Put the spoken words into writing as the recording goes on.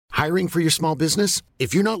Hiring for your small business?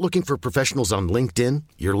 If you're not looking for professionals on LinkedIn,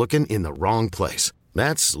 you're looking in the wrong place.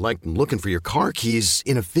 That's like looking for your car keys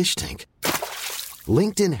in a fish tank.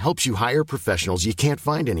 LinkedIn helps you hire professionals you can't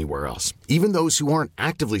find anywhere else, even those who aren't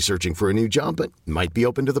actively searching for a new job but might be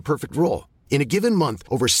open to the perfect role. In a given month,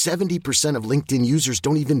 over 70% of LinkedIn users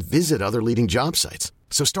don't even visit other leading job sites.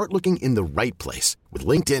 So start looking in the right place. With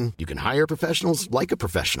LinkedIn, you can hire professionals like a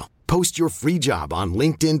professional. Post your free job on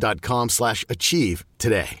linkedin.com/achieve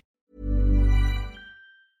today.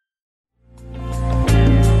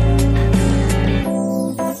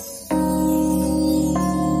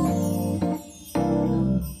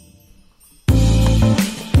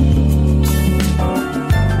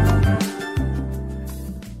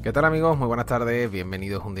 ¿Qué tal, amigos? Muy buenas tardes,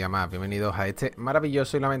 bienvenidos un día más, bienvenidos a este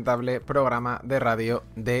maravilloso y lamentable programa de radio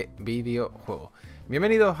de videojuegos.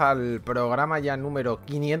 Bienvenidos al programa ya número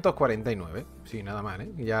 549, sí, nada mal,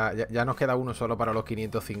 ¿eh? Ya nos queda uno solo para los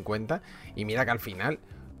 550 y mira que al final,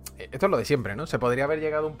 esto es lo de siempre, ¿no? Se podría haber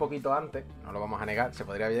llegado un poquito antes, no lo vamos a negar, se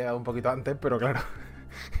podría haber llegado un poquito antes, pero claro,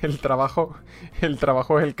 el trabajo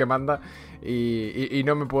es el que manda y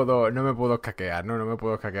no me puedo escaquear, no me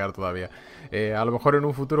puedo escaquear todavía. A lo mejor en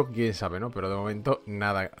un futuro, quién sabe, ¿no? Pero de momento,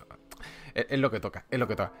 nada. Es lo que toca, es lo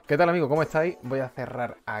que toca. ¿Qué tal, amigo? ¿Cómo estáis? Voy a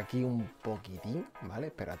cerrar aquí un poquitín, ¿vale?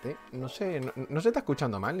 Espérate. No se está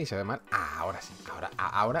escuchando mal ni se ve mal. Ahora sí,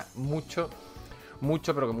 ahora mucho,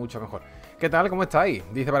 pero que mucho mejor. ¿Qué tal? ¿Cómo estáis?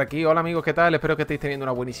 Dice por aquí, hola amigos, ¿qué tal? Espero que estéis teniendo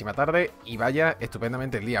una buenísima tarde y vaya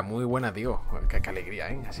estupendamente el día. Muy buena, Diego. Qué alegría,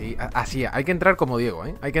 ¿eh? Así, hay que entrar como Diego,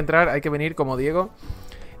 ¿eh? Hay que venir como Diego,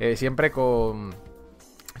 siempre con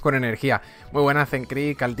energía. Muy buenas,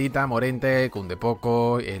 Zencri, Caldita, Morente,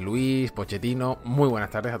 Cundepoco, Luis, Pochettino. Muy buenas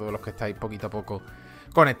tardes a todos los que estáis poquito a poco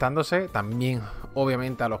conectándose. También,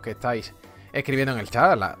 obviamente, a los que estáis escribiendo en el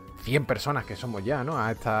chat, a las 100 personas que somos ya, ¿no?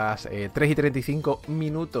 A estas 3 y 35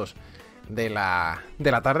 minutos de la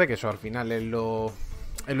tarde, que eso al final es lo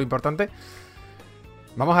importante.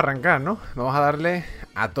 Vamos a arrancar, ¿no? Vamos a darle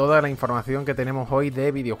a toda la información que tenemos hoy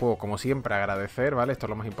de videojuegos. Como siempre, agradecer, ¿vale? Esto es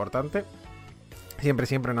lo más importante. Siempre,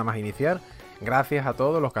 nada más iniciar. Gracias a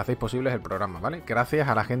todos los que hacéis posibles el programa, ¿vale? Gracias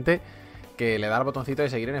a la gente que le da el botoncito de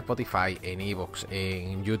seguir en Spotify, en iVoox,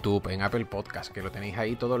 en YouTube, en Apple Podcast, que lo tenéis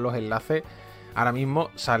ahí todos los enlaces ahora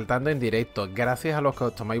mismo saltando en directo. Gracias a los que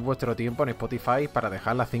os tomáis vuestro tiempo en Spotify para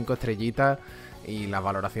dejar las 5 estrellitas y las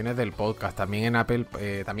valoraciones del podcast. También en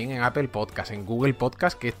Apple Podcast, en Google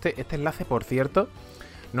Podcast, que este enlace, por cierto,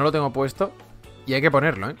 no lo tengo puesto y hay que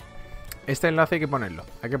ponerlo, ¿eh? Este enlace hay que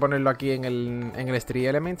ponerlo aquí en el Street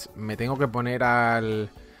Elements. Me tengo que poner al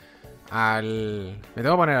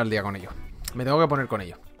día con ello. Me tengo que poner con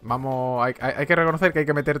ello. Vamos, hay que reconocer que hay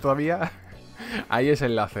que meter todavía ahí ese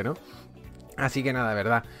enlace, ¿no? Así que nada, de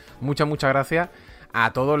verdad, muchas gracias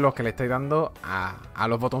a todos los que le estáis dando a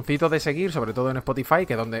los botoncitos de seguir, sobre todo en Spotify,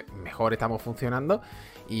 que es donde mejor estamos funcionando,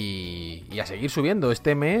 y a seguir subiendo.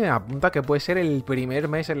 Este mes apunta que puede ser el primer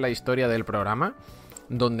mes en la historia del programa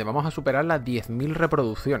donde vamos a superar las 10.000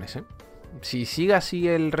 reproducciones, ¿eh? Si sigue así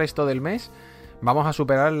el resto del mes, vamos a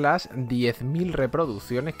superar las 10.000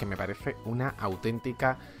 reproducciones, que me parece una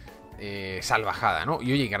auténtica salvajada, ¿no?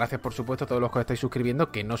 Y oye, gracias por supuesto a todos los que os estáis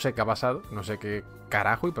suscribiendo, que no sé qué ha pasado, no sé qué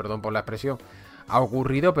carajo, y perdón por la expresión, ha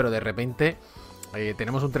ocurrido, pero de repente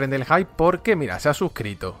tenemos un tren del hype porque, mira, se ha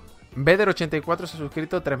suscrito. Beder84 se ha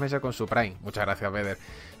suscrito 3 meses con su Prime. Muchas gracias, Beder.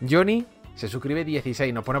 Johnny se suscribe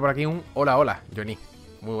 16, nos pone por aquí un hola, Johnny.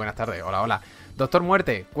 Muy buenas tardes, hola. Doctor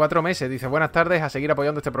Muerte, 4 meses, dice buenas tardes, a seguir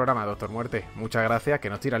apoyando este programa. Doctor Muerte, muchas gracias,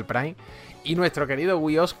 que nos tira el Prime. Y nuestro querido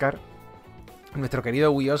Wii Oscar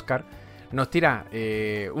nos tira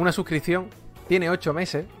una suscripción. Tiene 8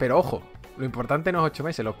 meses, pero ojo, lo importante no es 8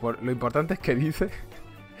 meses, lo importante es que dice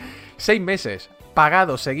 6 meses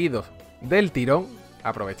pagados seguidos del tirón.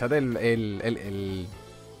 Aprovechad el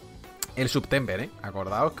September, ¿eh?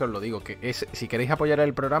 Acordaos que os lo digo, que si queréis apoyar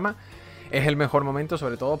el programa es el mejor momento,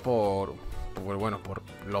 sobre todo por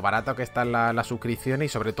lo barato que están las suscripciones y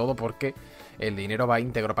sobre todo porque el dinero va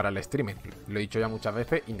íntegro para el streaming. Lo he dicho ya muchas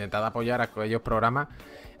veces, intentad apoyar a aquellos programas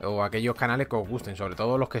o aquellos canales que os gusten, sobre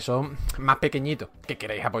todo los que son más pequeñitos, que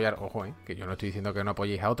queréis apoyar. Ojo, que yo no estoy diciendo que no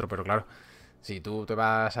apoyéis a otro, pero claro, si tú te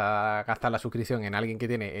vas a gastar la suscripción en alguien que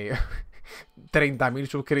tiene 30.000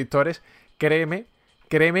 suscriptores, créeme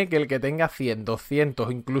que el que tenga 100,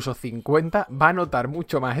 200, incluso 50 va a notar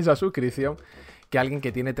mucho más esa suscripción que alguien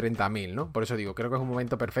que tiene 30.000, ¿no? Por eso digo, creo que es un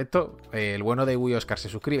momento perfecto. El bueno de Wii Oscar se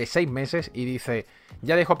suscribe 6 meses y dice,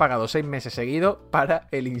 ya dejo pagado 6 meses seguidos para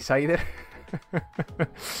el Insider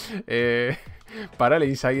Para el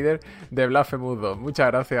insider de Blasphemous 2. Muchas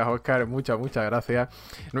gracias, Oscar. Muchas gracias.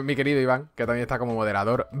 Mi querido Iván, que también está como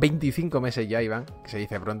moderador. 25 meses ya, Iván, que se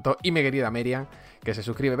dice pronto. Y mi querida Merian, que se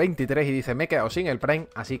suscribe 23 y dice: me he quedado sin el Prime,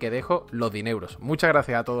 así que dejo los dineuros. Muchas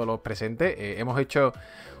gracias a todos los presentes. Hemos hecho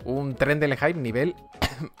un tren del hype nivel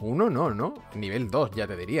 1, no, nivel 2, ya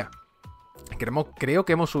te diría. Creo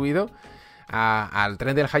que hemos subido al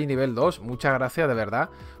tren del hype nivel 2. Muchas gracias, de verdad,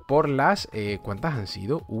 por las... ¿cuántas han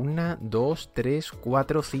sido? 1, 2, 3,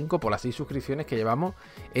 4, 5, por las 6 suscripciones que llevamos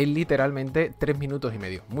en literalmente 3 minutos y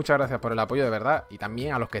medio. Muchas gracias por el apoyo, de verdad, y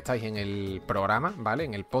también a los que estáis en el programa, ¿vale?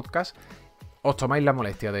 En el podcast. Os tomáis la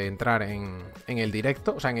molestia de entrar en el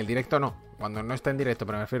directo, o sea, en el directo no, cuando no está en directo,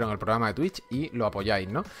 pero me refiero en el programa de Twitch, y lo apoyáis,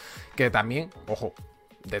 ¿no? Que también, ojo,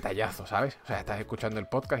 detallazo, ¿sabes? O sea, estás escuchando el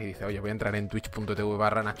podcast y dices: oye, voy a entrar en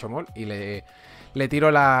twitch.tv/NachoMol y le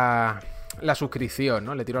tiro la suscripción,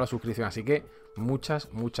 ¿no? Le tiro la suscripción, así que muchas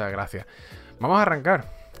gracias. Vamos a arrancar.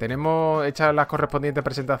 Tenemos hechas las correspondientes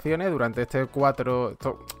presentaciones durante este 4...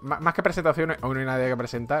 Más que presentaciones, aún no hay nadie que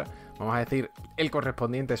presentar. Vamos a decir el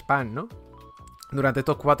correspondiente spam, ¿no? Durante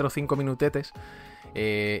estos 4 o 5 minutetes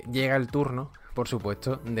llega el turno, por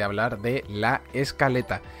supuesto, de hablar de la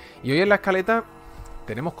escaleta. Y hoy en la escaleta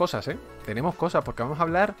tenemos cosas, ¿eh? Tenemos cosas, porque vamos a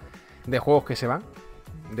hablar de juegos que se van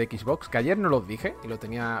de Xbox, que ayer no los dije y los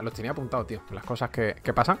tenía apuntados, tío, las cosas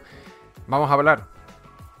que pasan. Vamos a hablar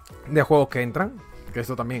de juegos que entran, que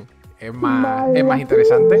esto también es más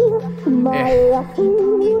interesante.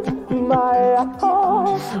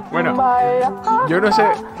 Bueno, yo no sé,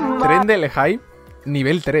 tren del hype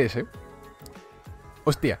nivel 3, ¿eh?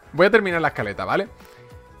 Hostia, voy a terminar la escaleta, ¿vale?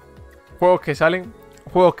 Juegos que salen,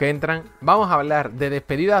 juegos que entran. Vamos a hablar de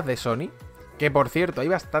despedidas de Sony, que por cierto hay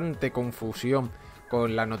bastante confusión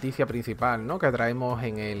con la noticia principal, ¿no?, que traemos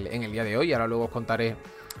en el día de hoy. Ahora luego os contaré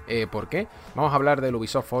por qué. Vamos a hablar del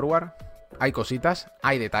Ubisoft Forward. Hay cositas,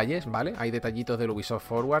 hay detalles, ¿vale? Hay detallitos del Ubisoft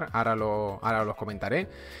Forward, ahora los comentaré.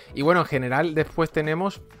 Y bueno, en general después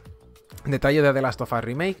tenemos detalles de The Last of Us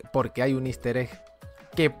Remake, porque hay un easter egg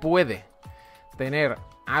que puede tener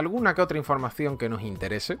alguna que otra información que nos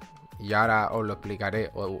interese. Y ahora os lo explicaré,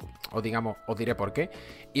 o digamos, os diré por qué.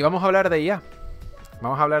 Y vamos a hablar de IA.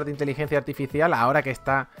 Vamos a hablar de inteligencia artificial ahora que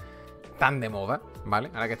está tan de moda, ¿vale?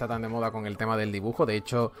 Ahora que está tan de moda con el tema del dibujo. De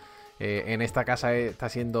hecho, en esta casa está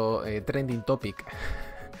siendo trending topic.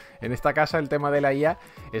 En esta casa el tema de la IA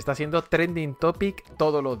está siendo trending topic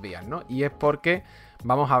todos los días, ¿no? Y es porque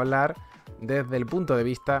vamos a hablar desde el punto de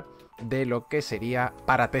vista de lo que sería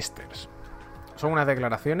para testers. Son unas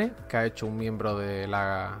declaraciones que ha hecho un miembro de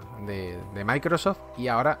Microsoft, y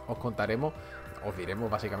ahora os diremos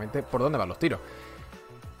básicamente por dónde van los tiros.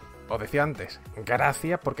 Os decía antes,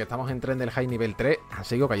 gracias, porque estamos en tren del high nivel 3, han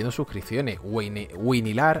seguido cayendo suscripciones.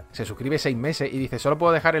 Winilar se suscribe 6 meses y dice: solo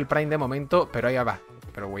puedo dejar el Prime de momento, pero ahí va.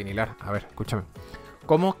 Pero Winilar, a ver, escúchame.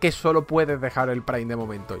 ¿Cómo que solo puedes dejar el Prime de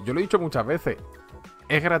momento? Yo lo he dicho muchas veces,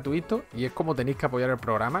 es gratuito y es como tenéis que apoyar el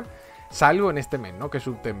programa, salvo en este mes, ¿no?, que es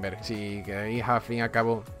September. Si queréis al fin y al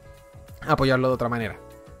cabo apoyarlo de otra manera,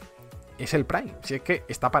 es el Prime, si es que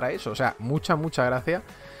está para eso. O sea, muchas gracias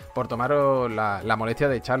por tomaros la molestia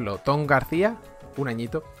de echarlo. Tom García, un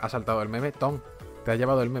añito, ha saltado el meme. Tom, te has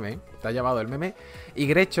llevado el meme, ¿eh? Te has llevado el meme. Y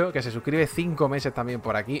Grecho, que se suscribe 5 meses también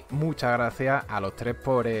por aquí. Muchas gracias a los 3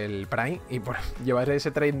 por el Prime y por llevar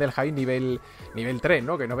ese tren del high nivel 3,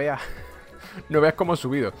 ¿no? Que no veas cómo he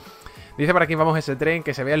subido. Dice por aquí: vamos a ese tren,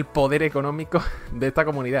 que se vea el poder económico de esta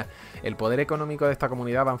comunidad. El poder económico de esta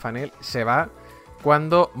comunidad, Banfanel, se va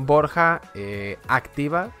cuando Borja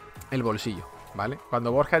activa el bolsillo, ¿vale?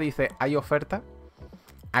 Cuando Borja dice hay oferta,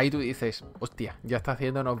 ahí tú dices: hostia, ya está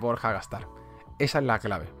haciéndonos Borja gastar. Esa es la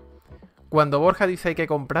clave. Cuando Borja dice hay que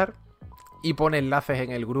comprar y pone enlaces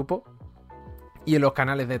en el grupo y en los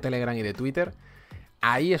canales de Telegram y de Twitter,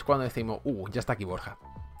 ahí es cuando decimos: ya está aquí Borja.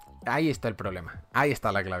 Ahí está el problema, ahí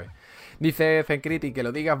está la clave. Dice Zencritic: que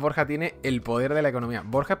lo digas, Borja tiene el poder de la economía.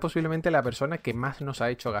 Borja es posiblemente la persona que más nos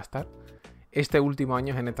ha hecho gastar este último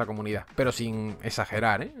año en esta comunidad, pero sin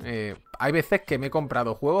exagerar, ¿eh? Hay veces que me he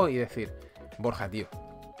comprado juegos y decir: Borja, tío,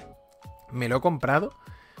 me lo he comprado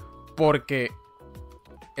porque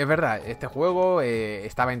es verdad, este juego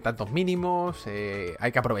estaba en tantos mínimos,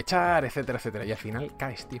 hay que aprovechar, etcétera, etcétera. Y al final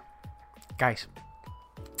caes, tío. Caes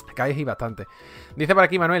y bastante. Dice por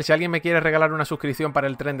aquí Manuel: si alguien me quiere regalar una suscripción para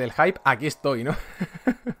el tren del hype, aquí estoy, ¿no?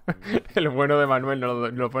 El bueno de Manuel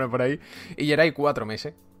nos lo pone por ahí. Y Yeray, 4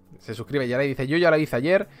 meses. Se suscribe Yeray, dice: yo ya lo hice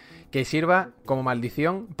ayer, que sirva como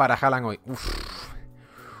maldición para Haaland hoy.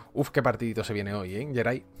 Uf, qué partidito se viene hoy, ¿eh,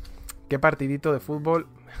 Yeray? Qué partidito de fútbol.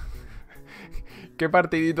 Qué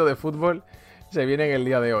partidito de fútbol Se viene en el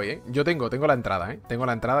día de hoy, ¿eh? Yo tengo la entrada, ¿eh? Tengo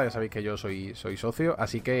la entrada, ya sabéis que yo soy socio,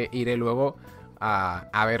 así que iré luego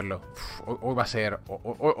a verlo. Hoy va a ser...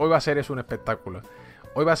 Hoy va a ser es un espectáculo.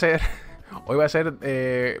 Hoy va a ser...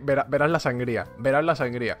 verás la sangría. Verás la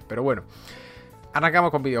sangría. Pero bueno.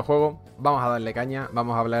 Arrancamos con videojuegos. Vamos a darle caña.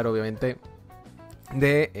 Vamos a hablar, obviamente,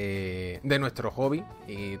 de nuestro hobby.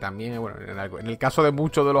 Y también, bueno, en el caso de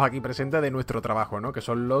muchos de los aquí presentes, de nuestro trabajo, ¿no? Que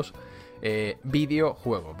son los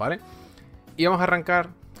videojuegos, ¿vale? Y vamos a arrancar,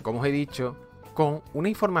 como os he dicho, con una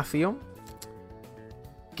información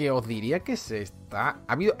que os diría que ha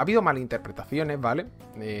habido malinterpretaciones, ¿vale?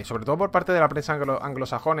 Sobre todo por parte de la prensa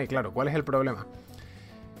anglosajona. Y claro, ¿cuál es el problema?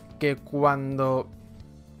 Que cuando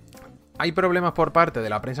hay problemas por parte de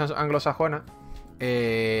la prensa anglosajona,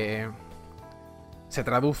 se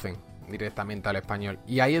traducen directamente al español.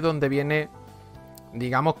 Y ahí es donde viene,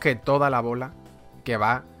 digamos que toda la bola que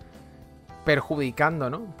va perjudicando,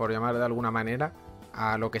 ¿no? Por llamar de alguna manera,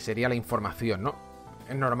 a lo que sería la información, ¿no?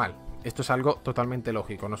 Es normal. Esto es algo totalmente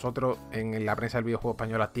lógico. Nosotros en la prensa del videojuego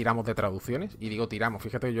española tiramos de traducciones. Y digo tiramos,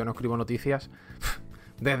 fíjate que yo no escribo noticias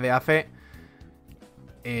desde hace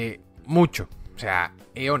mucho. O sea,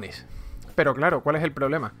 eones. Pero claro, ¿cuál es el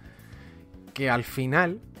problema? Que al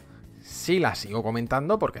final sí la sigo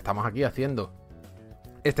comentando porque estamos aquí haciendo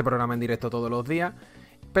este programa en directo todos los días.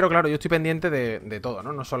 Pero claro, yo estoy pendiente de todo,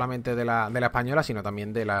 ¿no? No solamente de la española, sino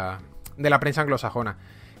también de la prensa anglosajona.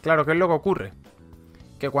 Claro, ¿qué es lo que ocurre?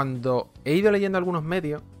 Que cuando he ido leyendo algunos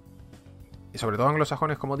medios, y sobre todo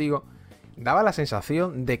anglosajones, como digo, daba la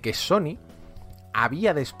sensación de que Sony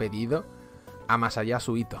había despedido a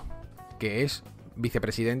Masayasu Ito, que es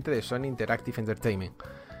vicepresidente de Sony Interactive Entertainment.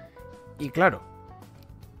 Y claro,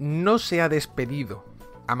 no se ha despedido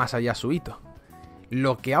a Masayasu Ito.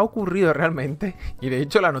 Lo que ha ocurrido realmente, y de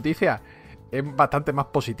hecho la noticia es bastante más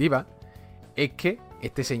positiva, es que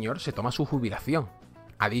este señor se toma su jubilación.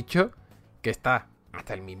 Ha dicho que está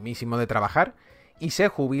hasta el mismísimo de trabajar y se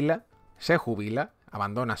jubila,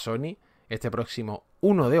 abandona Sony este próximo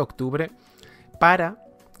 1 de octubre para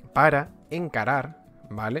encarar,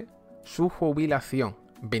 ¿vale?, su jubilación.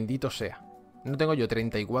 Bendito sea. No tengo yo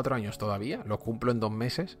 34 años todavía, los cumplo en 2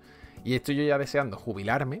 meses y estoy yo ya deseando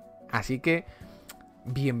jubilarme, así que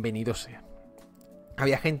bienvenido sea.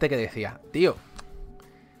 Había gente que decía, tío,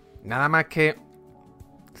 nada más que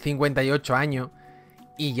 58 años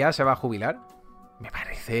y ya se va a jubilar. Me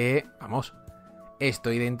parece, vamos,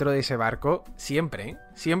 estoy dentro de ese barco siempre, ¿eh?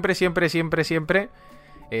 Siempre,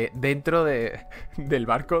 dentro del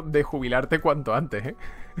barco de jubilarte cuanto antes, ¿eh?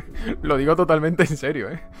 Lo digo totalmente en serio,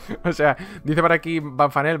 ¿eh? O sea, dice por aquí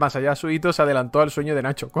Banfanel, Masayasu Ito se adelantó al sueño de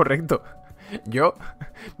Nacho. Correcto. Yo,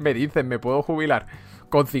 me dicen, me puedo jubilar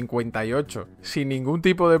con 58 sin ningún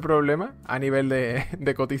tipo de problema a nivel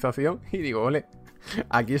de cotización y digo, ole,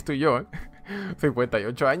 aquí estoy yo, ¿eh?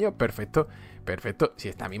 58 años, perfecto. Si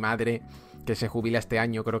está mi madre, que se jubila este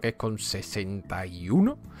año, creo que es con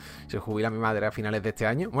 61. Se jubila mi madre a finales de este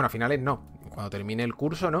año. Bueno, a finales no, cuando termine el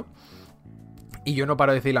curso, ¿no? Y yo no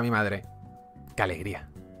paro de decirle a mi madre, qué alegría,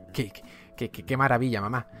 qué maravilla,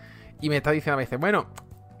 mamá. Y me está diciendo a veces, bueno,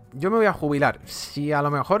 yo me voy a jubilar. Si a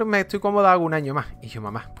lo mejor me estoy cómoda hago un año más. Y yo,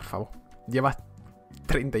 mamá, por favor, llevas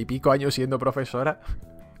 30 y pico años siendo profesora.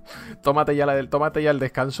 Tómate ya el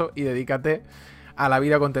descanso y dedícate a la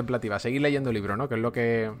vida contemplativa. Seguir leyendo libros, ¿no? Que es lo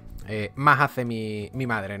que más hace mi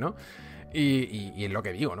madre, ¿no? Y es lo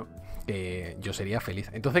que digo, ¿no? Que yo sería feliz.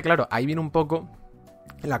 Entonces, claro, ahí viene un poco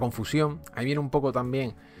la confusión. Ahí viene un poco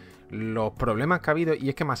también los problemas que ha habido. Y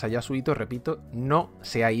es que Masayasu Ito, repito, no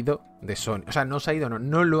se ha ido de Sony. O sea, no se ha ido,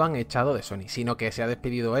 no lo han echado de Sony, sino que se ha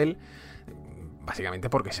despedido él básicamente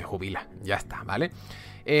porque se jubila. Ya está, ¿vale?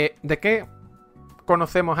 ¿De qué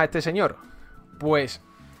conocemos a este señor? Pues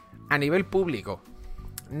a nivel público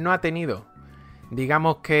no ha tenido,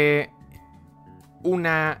 digamos que,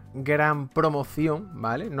 una gran promoción,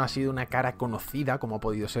 ¿vale? No ha sido una cara conocida como ha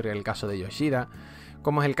podido ser el caso de Yoshida,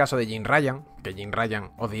 como es el caso de Jim Ryan, que Jim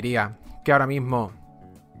Ryan os diría que ahora mismo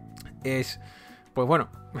es, pues bueno,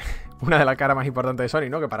 una de las caras más importantes de Sony,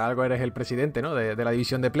 ¿no? Que para algo eres el presidente, ¿no? De la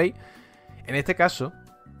división de Play. En este caso,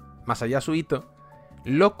 Masayasu Ito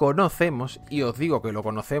lo conocemos, y os digo que lo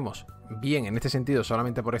conocemos bien en este sentido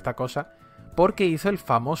solamente por esta cosa, porque hizo el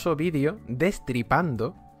famoso vídeo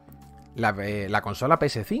destripando la consola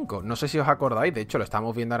PS5. No sé si os acordáis, de hecho lo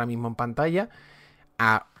estamos viendo ahora mismo en pantalla,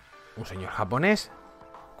 a un señor japonés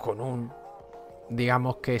con un,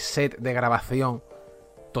 digamos que, set de grabación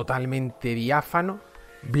totalmente diáfano,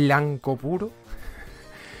 blanco puro,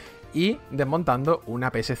 y desmontando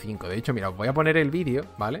una PS5. De hecho, mira, os voy a poner el vídeo,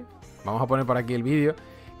 ¿vale? Vamos a poner por aquí el vídeo,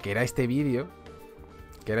 que era este vídeo,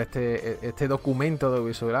 que era este documento de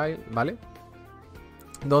audiovisual, ¿vale?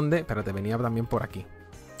 donde... Espérate, venía también por aquí.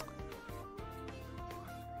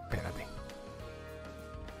 Espérate.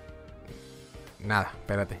 Nada,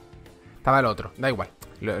 espérate. Estaba el otro, da igual.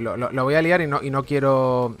 Lo voy a liar y no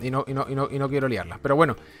quiero liarla. Pero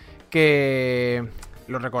bueno, que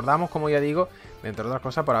lo recordamos, como ya digo, entre otras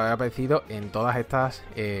cosas, por haber aparecido en todas estas,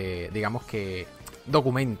 digamos que,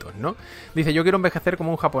 documentos, ¿no? Dice, yo quiero envejecer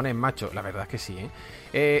como un japonés, macho. La verdad es que sí,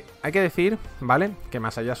 ¿eh? Hay que decir, ¿vale? Que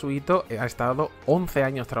Masaya Suito ha estado 11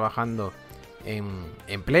 años trabajando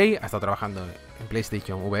en Play, ha estado trabajando en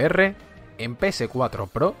PlayStation VR, en PS4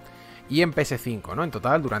 Pro y en PS5, ¿no? En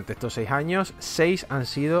total, durante estos 6 años, 6 han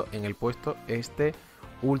sido en el puesto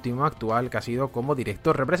último actual, que ha sido como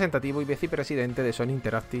director representativo y vicepresidente de Sony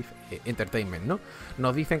Interactive Entertainment, ¿no?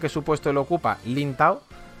 Nos dicen que su puesto lo ocupa Lin Tao,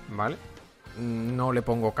 ¿vale? No le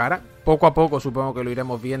pongo cara. Poco a poco supongo que lo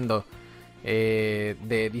iremos viendo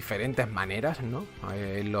de diferentes maneras, ¿no?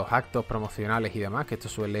 En los actos promocionales y demás, que esto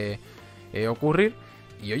suele ocurrir.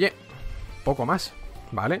 Y oye, poco más,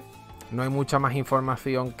 ¿vale? No hay mucha más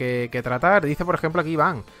información que tratar. Dice, por ejemplo, aquí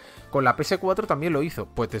Iván, con la PS4 también lo hizo.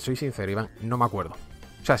 Pues te soy sincero, Iván, no me acuerdo.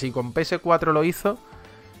 O sea, si con PS4 lo hizo,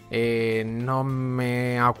 no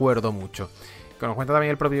me acuerdo mucho. Que nos cuenta también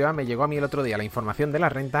el propio Iván, me llegó a mí el otro día la información de la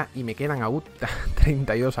renta y me quedan aún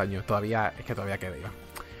 32 años. Todavía queda, Iván.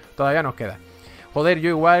 Todavía nos queda. Joder, yo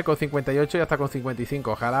igual con 58 y hasta con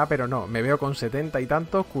 55, ojalá, pero no, me veo con 70 y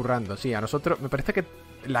tantos currando. Sí, a nosotros, me parece que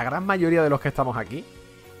la gran mayoría de los que estamos aquí,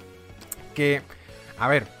 que, a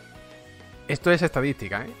ver, esto es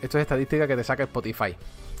estadística, ¿eh? Esto es estadística que te saca Spotify.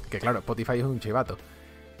 Que claro, Spotify es un chivato.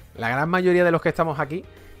 La gran mayoría de los que estamos aquí,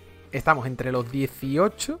 estamos entre los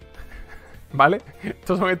 18... ¿Vale?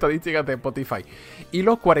 Estas son estadísticas de Spotify. Y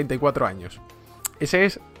los 44 años. Ese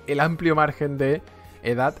es el amplio margen de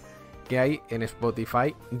edad que hay en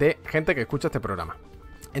Spotify de gente que escucha este programa.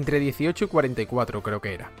 Entre 18 y 44 creo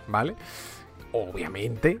que era, ¿vale?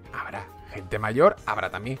 Obviamente habrá gente mayor, habrá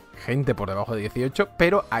también gente por debajo de 18,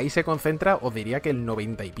 pero ahí se concentra, os diría que el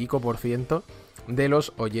 90 y pico % de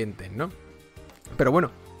los oyentes, ¿no? Pero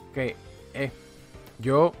bueno, que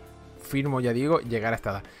yo firmo, ya digo, llegar a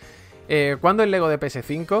esta edad. ¿Cuándo el Lego de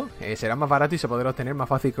PS5 será más barato y se podrá obtener más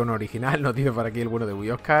fácil que un original? Nos dice por aquí el bueno de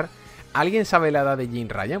Wii Oscar. ¿Alguien sabe la edad de Jim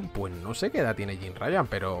Ryan? Pues no sé qué edad tiene Jim Ryan,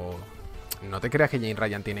 pero no te creas que Jim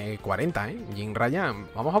Ryan tiene 40, ¿eh? Jim Ryan,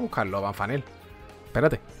 vamos a buscarlo, Banfanel.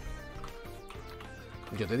 Espérate.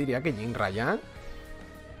 Yo te diría que Jim Ryan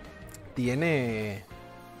tiene,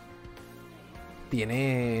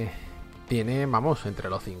 vamos, entre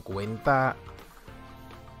los 50...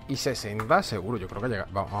 y 60 seguro, yo creo que llega.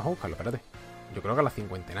 Vamos a buscarlo, espérate. Yo creo que a la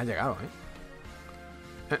cincuentena ha llegado,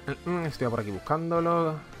 Estoy por aquí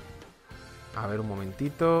buscándolo. A ver, un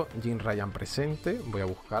momentito. Jim Ryan presente. Voy a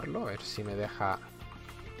buscarlo, a ver si me deja.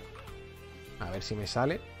 A ver si me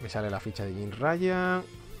sale. Me sale la ficha de Jim Ryan.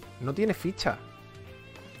 No tiene ficha.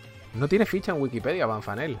 No tiene ficha en Wikipedia,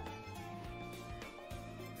 Banfanel.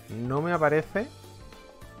 No me aparece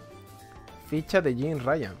ficha de Jim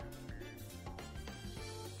Ryan.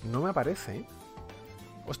 No me aparece, ¿eh?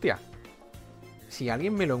 Hostia. Si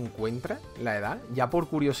alguien me lo encuentra, la edad, ya por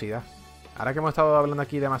curiosidad. Ahora que hemos estado hablando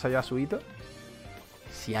aquí de Masaya Suito,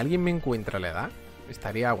 si alguien me encuentra la edad,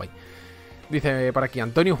 estaría guay. Dice por aquí,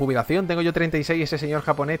 Antonio, jubilación, tengo yo 36 y ese señor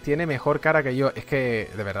japonés tiene mejor cara que yo. Es que,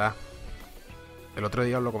 de verdad, el otro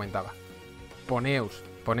día os lo comentaba. Poneos,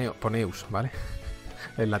 ¿vale?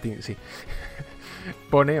 En latín, sí.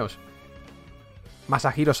 Poneos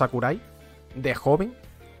Masahiro Sakurai de joven.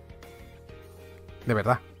 De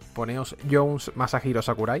verdad, poneos Jones Masahiro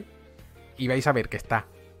Sakurai y vais a ver que está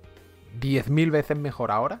 10.000 veces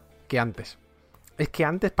mejor ahora que antes. Es que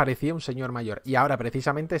antes parecía un señor mayor y ahora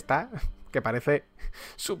precisamente está que parece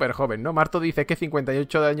súper joven, ¿no? Marto dice que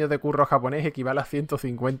 58 años de curro japonés equivale a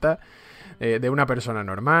 150 de una persona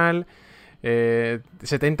normal.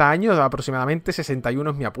 70 años aproximadamente,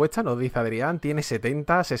 61 es mi apuesta, nos dice Adrián. Tiene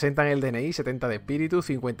 70, 60 en el DNI, 70 de espíritu,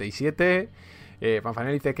 57...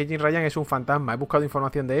 Panfanel dice que Jim Ryan es un fantasma. He buscado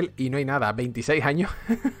información de él y no hay nada. 26 años.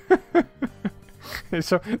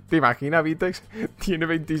 Eso, ¿te imaginas, Vitex? Tiene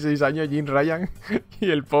 26 años Jim Ryan y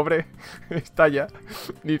el pobre está ya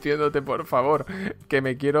diciéndote, por favor, que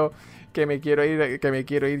me quiero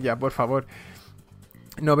ir ya, por favor.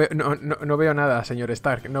 No veo nada, señor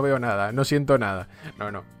Stark. No veo nada. No siento nada.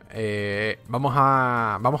 No. Vamos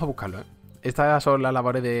a buscarlo, ¿eh? Estas son las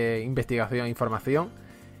labores de investigación e información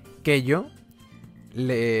que yo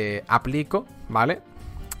le aplico, ¿vale?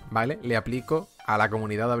 Le aplico a la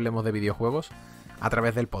comunidad de Hablemos de Videojuegos a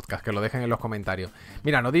través del podcast, que lo dejen en los comentarios.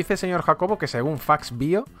 Mira, nos dice el señor Jacobo que según Fax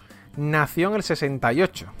Bio nació en el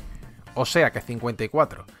 68, o sea que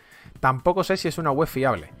 54. tampoco sé si es una web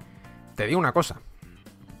fiable. Te digo una cosa.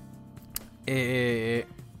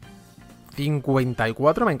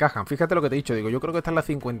 54 me encajan. Fíjate lo que te he dicho. Digo, yo creo que está en la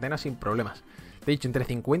cincuentena sin problemas. Te he dicho entre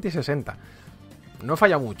 50 y 60. No he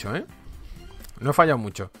fallado mucho, ¿eh? No he fallado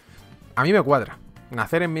mucho. A mí me cuadra.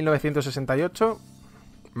 Nacer en 1968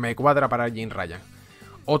 me cuadra para Jim Ryan.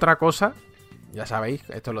 Otra cosa, ya sabéis,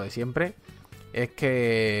 esto es lo de siempre, es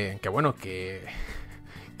que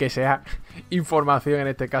sea información en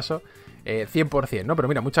este caso 100%, ¿no? Pero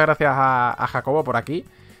mira, muchas gracias a Jacobo por aquí,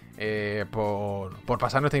 por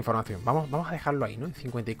pasarnos esta información. Vamos a dejarlo ahí, ¿no? En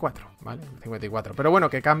 54, ¿vale? 54. Pero bueno,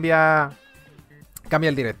 que cambia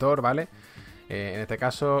el director, ¿vale? En este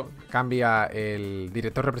caso cambia el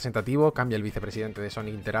director representativo, cambia el vicepresidente de Sony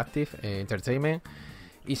Interactive Entertainment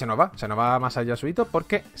y se nos va más allá suito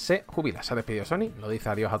porque se jubila, se ha despedido Sony, lo dice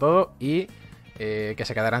adiós a todo y que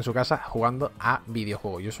se quedará en su casa jugando a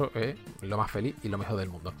videojuegos. Y eso es lo más feliz y lo mejor del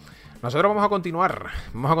mundo. Nosotros vamos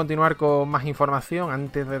a continuar con más información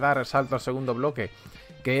antes de dar el salto al segundo bloque,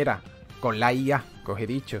 que era con la IA que os he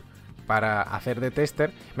dicho para hacer de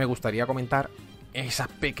tester. Me gustaría comentar esas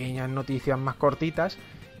pequeñas noticias más cortitas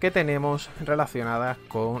que tenemos relacionadas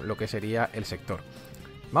con lo que sería el sector.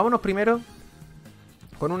 Vámonos primero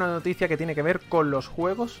con una noticia que tiene que ver con los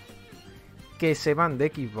juegos que se van de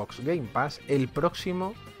Xbox Game Pass el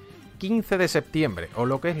próximo 15 de septiembre. O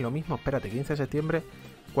lo que es lo mismo, espérate, 15 de septiembre,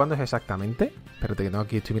 ¿cuándo es exactamente? Espérate que tengo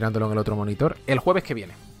aquí, estoy mirándolo en el otro monitor. El jueves que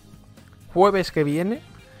viene. Jueves que viene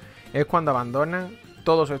es cuando abandonan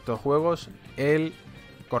todos estos juegos el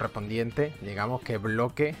correspondiente, digamos que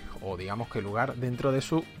bloque o digamos que lugar dentro de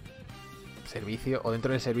su servicio o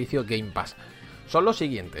dentro del servicio Game Pass. Son los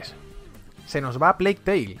siguientes. Se nos va a Plague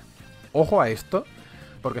Tale. Ojo a esto,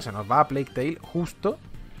 porque se nos va a Plague Tale justo,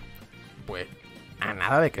 pues, a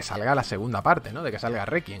nada de que salga la segunda parte, ¿no? De que salga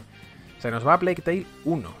Requiem. Se nos va a Plague Tale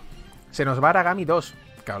 1. Se nos va a Aragami 2,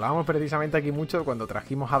 que hablábamos precisamente aquí mucho cuando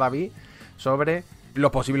trajimos a David sobre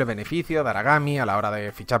los posibles beneficios de Aragami a la hora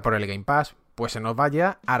de fichar por el Game Pass. Pues se nos va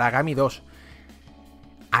ya Aragami 2.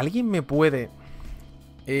 ¿Alguien me puede...?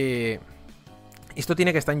 Esto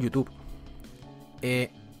tiene que estar en YouTube.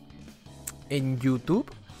 En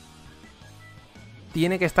YouTube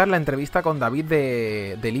tiene que estar la entrevista con David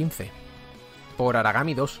de Lince por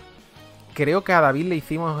Aragami 2. Creo que a David le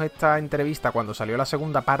hicimos esta entrevista cuando salió la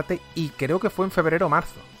segunda parte y creo que fue en febrero o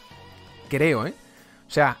marzo. Creo, ¿eh?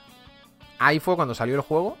 O sea, ahí fue cuando salió el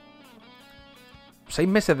juego. 6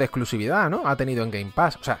 meses de exclusividad, ¿no? Ha tenido en Game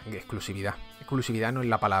Pass. O sea, exclusividad. Exclusividad no es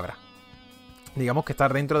la palabra. Digamos que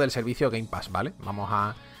estar dentro del servicio Game Pass, ¿vale? Vamos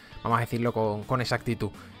a decirlo con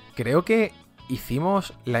exactitud. Creo que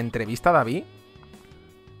hicimos la entrevista a David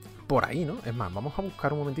por ahí, ¿no? Es más, vamos a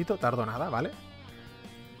buscar un momentito. Tardo nada, ¿vale?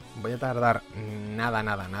 Voy a tardar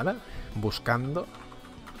nada. Buscando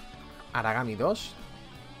Aragami 2.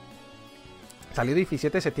 Salió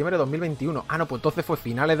 17 de septiembre de 2021. Ah, no, pues entonces fue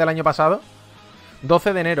finales del año pasado.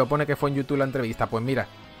 12 de enero pone que fue en YouTube la entrevista. Pues mira,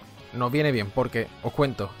 nos viene bien porque, os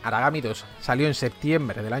cuento, Aragami 2 salió en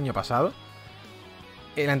septiembre del año pasado.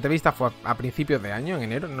 La entrevista fue a principios de año, en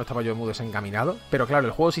enero, no estaba yo muy desencaminado. Pero claro,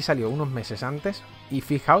 el juego sí salió unos meses antes y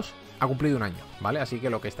Fijaos ha cumplido un año, ¿vale? Así que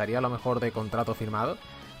lo que estaría a lo mejor de contrato firmado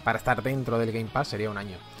para estar dentro del Game Pass sería un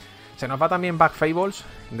año. Se nos va también Back Fables,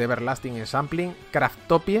 de Everlasting Sampling,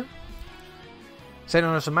 Craftopia. Se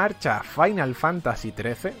nos marcha Final Fantasy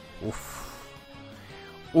XIII.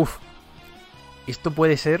 Uf. Esto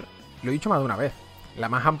puede ser, lo he dicho más de una vez, la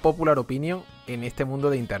más unpopular opinion en este mundo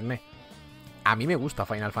de internet. A mí me gusta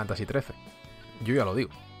Final Fantasy XIII. Yo ya lo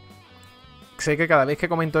digo. Sé que cada vez que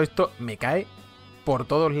comento esto me cae por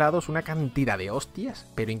todos lados una cantidad de hostias,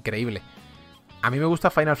 pero increíble. A mí me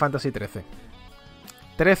gusta Final Fantasy XIII.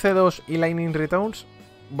 13-2 y Lightning Returns,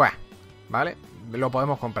 bueno, ¿vale? Lo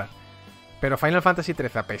podemos comprar. Pero Final Fantasy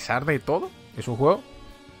XIII, a pesar de todo, es un juego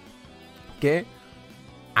que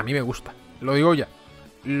a mí me gusta. Lo digo ya.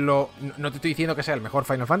 No te estoy diciendo que sea el mejor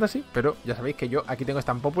Final Fantasy, pero ya sabéis que yo aquí tengo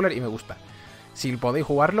Stand Popular y me gusta. Si podéis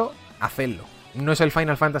jugarlo, hacedlo. No es el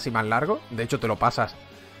Final Fantasy más largo. De hecho, te lo pasas,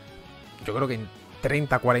 yo creo que en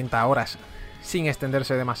 30-40 horas, sin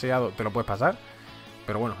extenderse demasiado, te lo puedes pasar.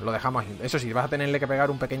 Pero bueno, lo dejamos ahí. Eso sí, vas a tenerle que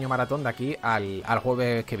pegar un pequeño maratón de aquí al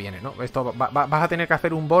jueves que viene, ¿no? Esto vas a tener que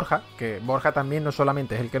hacer un Borja, que Borja también no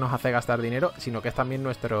solamente es el que nos hace gastar dinero, sino que es también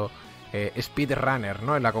nuestro speedrunner,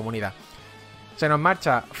 ¿no? En la comunidad. Se nos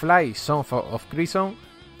marcha Fly, Song of Crimson,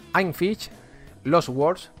 Iron Fish, Lost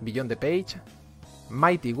Words, Beyond the Page,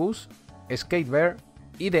 Mighty Goose, Escape Bear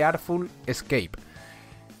y The Artful Escape.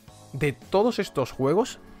 De todos estos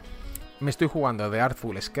juegos, me estoy jugando The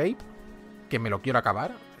Artful Escape, que me lo quiero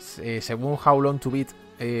acabar. Según How Long to Beat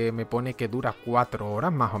me pone que dura 4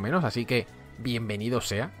 horas más o menos, así que bienvenido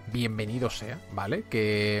sea, ¿vale?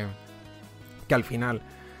 Que al final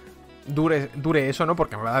dure eso, ¿no?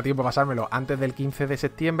 Porque me va a dar tiempo a pasármelo antes del 15 de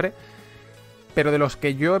septiembre. Pero de los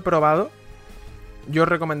que yo he probado, yo os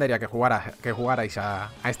recomendaría que jugarais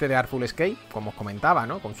a este de Artful Escape, como os comentaba,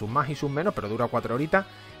 ¿no? Con sus más y sus menos, pero dura 4 horitas.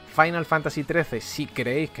 Final Fantasy XIII, si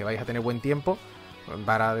creéis que vais a tener buen tiempo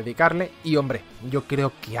para dedicarle. Y hombre, yo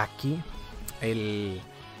creo que aquí el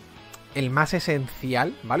más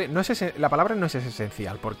esencial, ¿vale? La palabra no es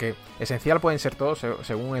esencial, porque esencial pueden ser todos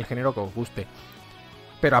según el género que os guste.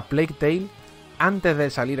 Pero a Plague Tale, antes de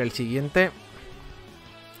salir el siguiente,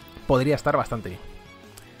 podría estar bastante bien.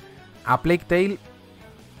 A Plague Tale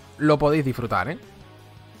lo podéis disfrutar, ¿eh?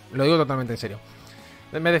 Lo digo totalmente en serio.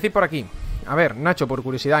 Me decís por aquí, a ver, Nacho, por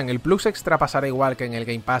curiosidad, ¿en el Plus Extra pasará igual que en el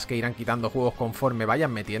Game Pass, que irán quitando juegos conforme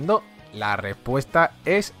vayan metiendo? La respuesta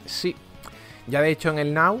es sí. Ya de hecho en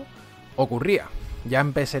el Now ocurría. Ya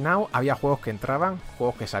en PS Now había juegos que entraban,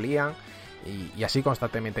 juegos que salían, y así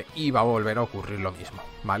constantemente. Y va a volver a ocurrir lo mismo,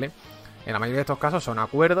 ¿vale? En la mayoría de estos casos son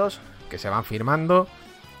acuerdos que se van firmando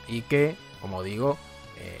y que, como digo,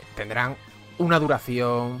 tendrán una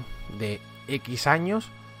duración de X años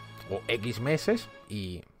o X meses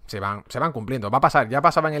y se van cumpliendo. Va a pasar, ya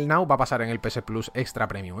pasaba en el Now, va a pasar en el PS Plus Extra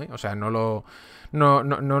Premium, ¿eh? O sea, no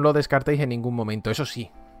lo descartéis en ningún momento. Eso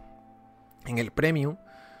sí, en el Premium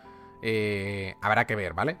habrá que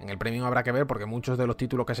ver, ¿vale? En el Premium habrá que ver porque muchos de los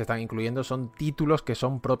títulos que se están incluyendo son títulos que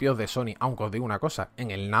son propios de Sony. Aunque os digo una cosa,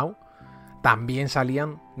 en el Now también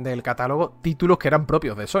salían del catálogo títulos que eran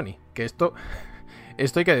propios de Sony. Que esto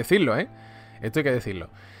hay que decirlo, ¿eh? Esto hay que decirlo.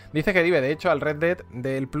 Dice que de hecho, al Red Dead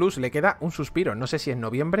del Plus le queda un suspiro. No sé si es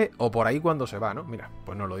noviembre o por ahí cuando se va, ¿no? Mira,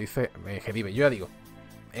 pues no lo dice Gedive. Yo ya digo,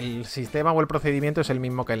 el sistema o el procedimiento es el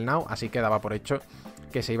mismo que el Now, así que daba por hecho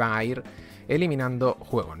que se iban a ir eliminando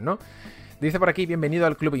juegos, ¿no? Dice por aquí, bienvenido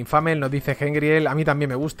al Club Infamel, nos dice Hengriel, a mí también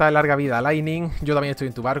me gusta, larga vida a Lightning, yo también estoy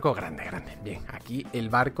en tu barco, grande, bien, aquí el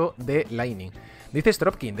barco de Lightning. Dice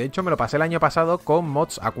Stropkin, de hecho me lo pasé el año pasado con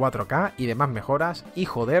mods a 4K y demás mejoras, y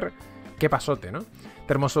joder, qué pasote, ¿no?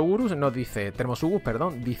 Termosugus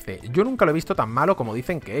dice, yo nunca lo he visto tan malo como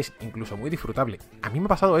dicen que es, incluso muy disfrutable. A mí me ha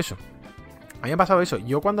pasado eso,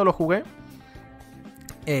 yo cuando lo jugué,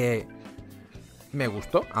 me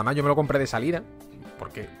gustó, además yo me lo compré de salida,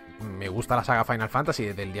 porque me gusta la saga Final Fantasy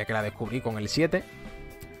desde el día que la descubrí con el 7,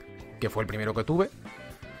 que fue el primero que tuve.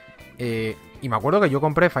 Y me acuerdo que yo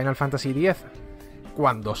compré Final Fantasy X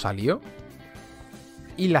cuando salió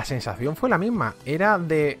y la sensación fue la misma. Era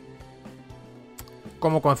de...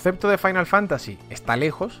 Como concepto de Final Fantasy está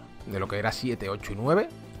lejos de lo que era 7, 8 y 9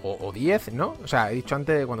 o 10, ¿no? O sea, he dicho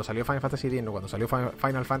antes cuando salió Final Fantasy X, no, cuando salió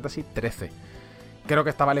Final Fantasy 13. Creo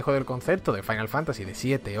que estaba lejos del concepto de Final Fantasy de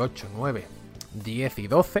 7, 8, 9, 10 y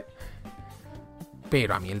 12.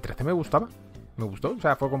 Pero a mí el 13 me gustó. O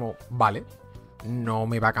sea, fue como, vale, no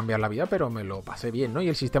me va a cambiar la vida, pero me lo pasé bien, ¿no? Y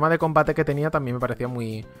el sistema de combate que tenía también me parecía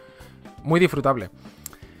muy, muy disfrutable.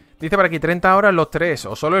 Dice por aquí, 30 horas los 3,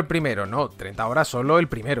 o solo el primero. No, 30 horas solo el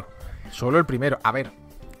primero. A ver,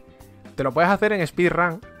 te lo puedes hacer en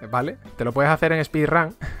speedrun, ¿vale?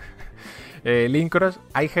 Linkross,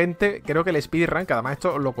 hay gente, creo que el speedrun, que además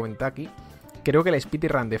esto lo comenté aquí, creo que el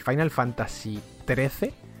speedrun de Final Fantasy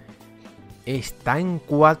XIII está en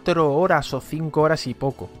 4 horas o 5 horas y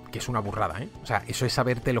poco, que es una burrada, ¿eh? O sea, eso es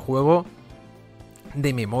saberte el juego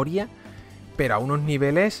de memoria, pero a unos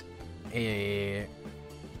niveles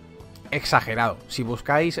exagerados. Si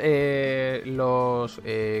buscáis los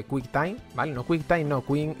Quick Time, ¿vale? No Quick Time, no,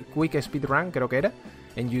 Quick Speedrun creo que era,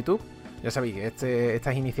 en YouTube. Ya sabéis,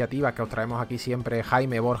 estas iniciativas que os traemos aquí siempre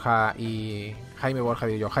Jaime Álvaro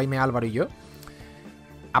y yo,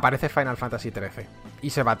 aparece Final Fantasy XIII.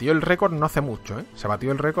 Y se batió el récord no hace mucho, ¿eh?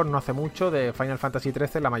 De Final Fantasy XIII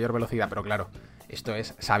en la mayor velocidad. Pero claro, esto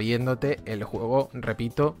es sabiéndote el juego,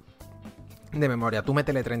 repito, de memoria. Tú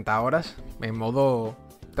métele 30 horas en modo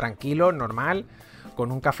tranquilo, normal,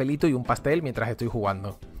 con un cafelito y un pastel mientras estoy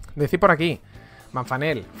jugando. Decid por aquí,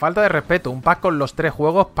 Manfanel, falta de respeto, un pack con los 3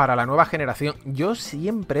 juegos para la nueva generación. Yo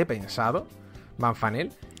siempre he pensado,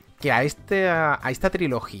 Manfanel, que a esta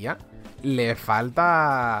trilogía le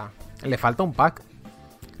falta un pack.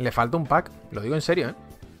 Lo digo en serio, ¿eh?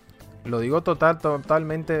 Lo digo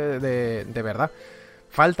totalmente de verdad.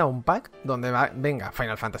 Falta un pack donde venga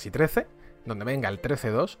Final Fantasy XIII, donde venga el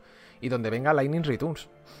 13-2 y donde venga Lightning Returns.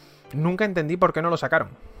 Nunca entendí por qué no lo sacaron.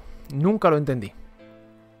 Nunca lo entendí.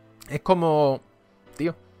 Es como...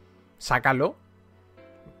 Tío, sácalo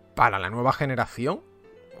para la nueva generación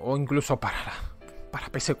o incluso para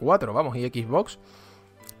PS4, vamos, y Xbox,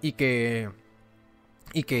 y que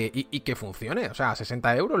y que funcione. O sea,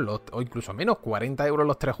 60 euros o incluso menos, 40 euros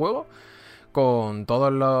los 3 juegos. Con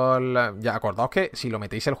todos los... Ya acordaos que si lo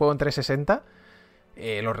metéis el juego en 360,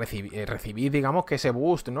 recibís, digamos, que ese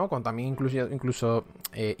boost, ¿no? Con también incluye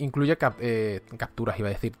capturas, iba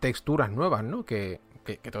a decir, texturas nuevas, ¿no? Que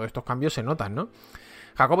todos estos cambios se notan, ¿no?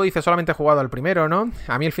 Jacobo dice, solamente he jugado al primero, ¿no?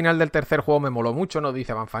 A mí el final del tercer juego me moló mucho, nos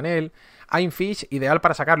dice Van Fanel. I'm Fish, ideal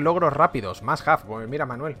para sacar logros rápidos. Más half. Pues mira,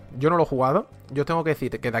 Manuel, yo no lo he jugado. Yo tengo que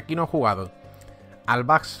decirte que de aquí no he jugado al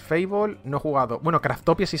Bugs Fable, no he jugado... Bueno,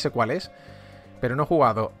 Craftopia sí sé cuál es, pero no he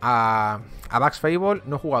jugado a Bugs Fable,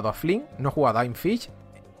 no he jugado a Flynn, no he jugado a I'm Fish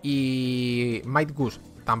y Mighty Goose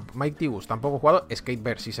tampoco he jugado.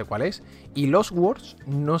 Skatebird sí sé cuál es. Y Lost Words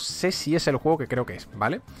no sé si es el juego que creo que es,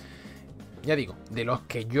 ¿vale? Ya digo, de los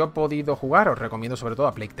que yo he podido jugar, os recomiendo sobre todo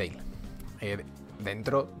a Plague Tale.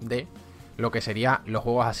 Dentro de lo que serían los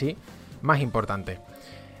juegos así más importantes.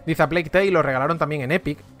 Dice, a Plague Tale lo regalaron también en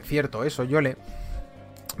Epic. Cierto, eso, Yole.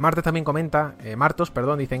 Martos también comenta,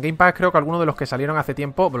 dice, en Game Pass creo que algunos de los que salieron hace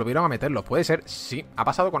tiempo volvieron a meterlos. Puede ser, sí, ha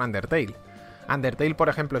pasado con Undertale. Undertale, por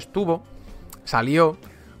ejemplo, salió,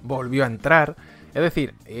 volvió a entrar. Es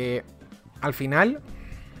decir, al final...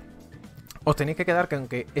 os tenéis que quedar con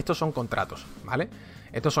que estos son contratos, ¿vale?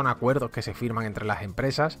 Estos son acuerdos que se firman entre las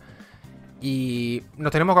empresas y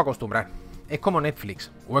nos tenemos que acostumbrar. Es como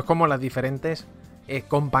Netflix o es como las diferentes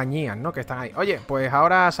compañías, ¿no? Que están ahí. Oye, pues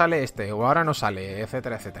ahora sale este o ahora no sale,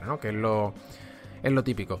 etcétera, etcétera, ¿no? Que es lo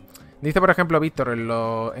típico. Dice, por ejemplo, Víctor,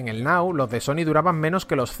 en el Now, los de Sony duraban menos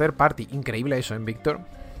que los third party. Increíble eso, ¿eh, Víctor?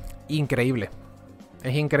 Increíble.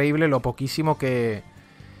 Es increíble lo poquísimo que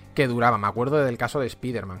duraba. Me acuerdo del caso de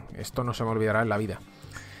Spider-Man. Esto no se me olvidará en la vida.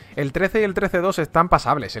 El 13 y el 13.2 están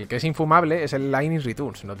pasables. El que es infumable es el Lightning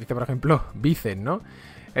Returns. Nos dice, por ejemplo, Vicen, ¿no?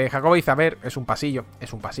 Jacobo dice, a ver, es un pasillo.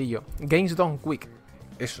 Games Done Quick.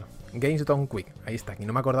 Eso, Games Done Quick. Ahí está. Y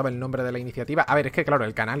no me acordaba el nombre de la iniciativa. A ver, es que claro,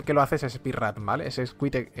 el canal que lo hace es Speedrun, ¿vale? Ese es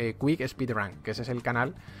Quick Speedrun, que ese es el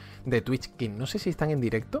canal de Twitch. Que no sé si están en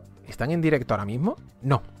directo. ¿Están en directo ahora mismo?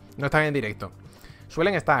 No están en directo.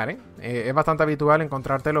 Suelen estar, ¿eh? Es bastante habitual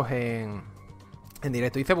encontrártelos en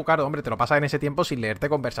directo. Dice Bucardo, hombre, te lo pasas en ese tiempo sin leerte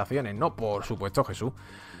conversaciones. No, por supuesto, Jesús.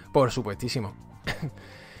 Por supuestísimo.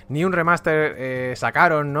 Ni un remaster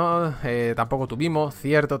sacaron, ¿no? Tampoco tuvimos,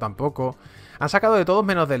 cierto, tampoco. Han sacado de todos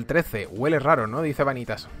menos del 13. Huele raro, ¿no? Dice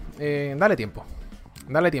Vanitas. Dale tiempo.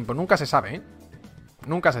 Nunca se sabe, ¿eh?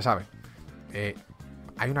 Nunca se sabe.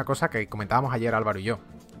 Hay una cosa que comentábamos ayer Álvaro y yo.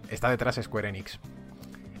 Está detrás Square Enix.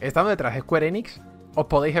 Estando detrás Square Enix, os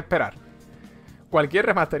podéis esperar cualquier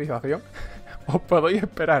remasterización, os podéis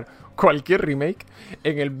esperar cualquier remake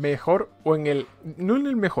en el mejor o en el... No en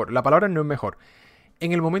el mejor, la palabra no es mejor.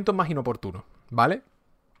 En el momento más inoportuno, ¿vale?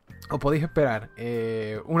 Os podéis esperar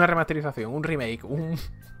una remasterización, un remake,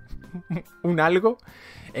 un algo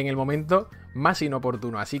en el momento más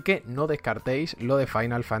inoportuno. Así que no descartéis lo de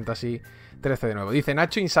Final Fantasy XIII de nuevo. Dice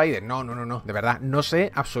Nacho Insider. No, de verdad, no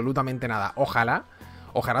sé absolutamente nada. Ojalá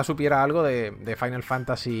supiera algo de Final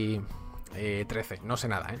Fantasy 13. No sé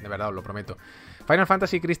nada, de verdad, os lo prometo. Final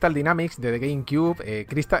Fantasy Crystal Dynamics de The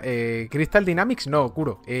GameCube. Crystal Dynamics, no,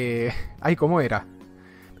 Kuro. ¿Cómo era?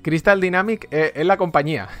 Crystal Dynamics es la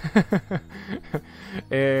compañía.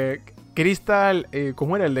 Crystal...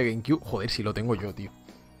 ¿Cómo era el de GameCube? Joder, si lo tengo yo, tío.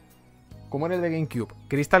 ¿Cómo era el de GameCube?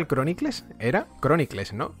 ¿Crystal Chronicles? ¿Era?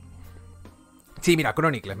 Chronicles, ¿no? Sí, mira,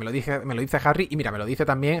 Chronicles, me lo dice Harry y mira, me lo dice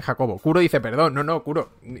también Jacobo. Kuro dice, perdón, no, Kuro,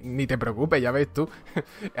 ni te preocupes, ya ves tú.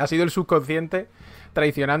 Ha sido el subconsciente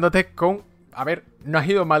traicionándote con... A ver, no has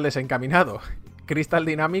ido mal desencaminado. Crystal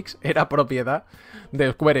Dynamics era propiedad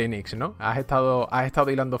de Square Enix, ¿no? Has estado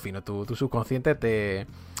hilando fino, tu subconsciente te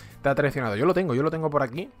ha traicionado. Yo lo tengo por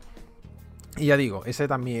aquí. Y ya digo, ese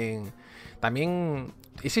también...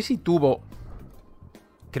 Ese sí tuvo...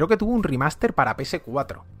 Creo que tuvo un remaster para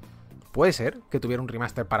PS4. Puede ser que tuviera un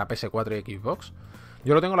remaster para PS4 y Xbox.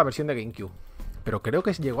 Yo lo tengo en la versión de GameCube. Pero creo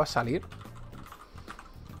que llegó a salir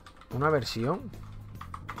una versión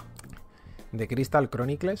de Crystal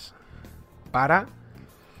Chronicles para...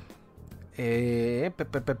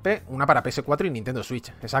 una para PS4 y Nintendo Switch.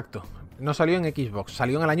 Exacto. No salió en Xbox,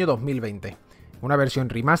 salió en el año 2020. Una versión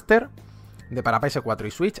remaster de para PS4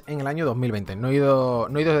 y Switch en el año 2020. No he ido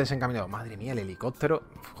desencaminado. Madre mía, el helicóptero.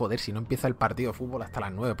 Joder, si no empieza el partido de fútbol hasta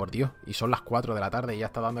las 9, por Dios. Y son las 4 de la tarde y ya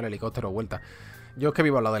está dando el helicóptero vuelta. Yo es que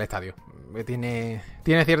vivo al lado del estadio. Tiene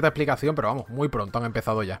cierta explicación, pero vamos, muy pronto han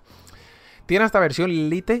empezado ya. Tiene esta versión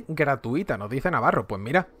Lite gratuita, nos dice Navarro. Pues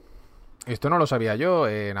mira, esto no lo sabía yo,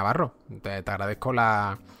 Navarro. Te agradezco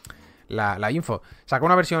la la info. Sacó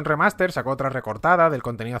una versión remaster, sacó otra recortada del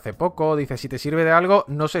contenido hace poco. Dice, si te sirve de algo,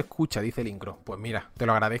 no se escucha, dice el Incro. Pues mira, te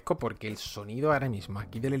lo agradezco porque el sonido ahora mismo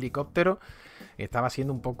aquí del helicóptero estaba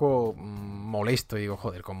siendo un poco molesto. Y digo,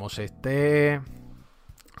 joder, como se esté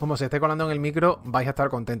colando en el micro, vais a estar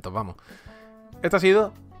contentos, vamos. Este ha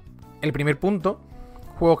sido el primer punto.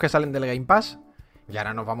 Juegos que salen del Game Pass. Y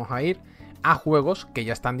ahora nos vamos a ir a juegos que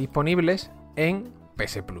ya están disponibles en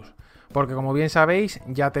PS Plus. Porque como bien sabéis,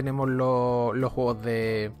 ya tenemos los juegos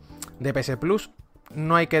de PS Plus.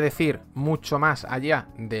 No hay que decir mucho más allá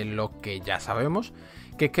de lo que ya sabemos,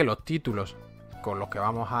 que es que los títulos con los que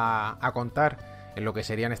vamos a contar en lo que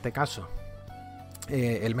sería en este caso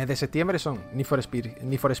el mes de septiembre son Need for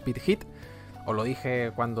Speed Heat. Os lo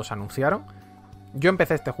dije cuando se anunciaron. Yo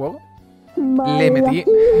empecé este juego, le metí...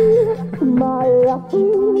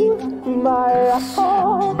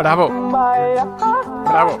 ¡Bravo!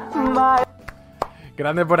 ¡Bravo!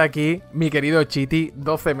 Grande por aquí, mi querido Chiti,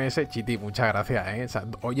 12 meses. Chiti, muchas gracias, ¿eh? O sea,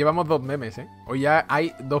 hoy llevamos 2 memes, ¿eh? Hoy ya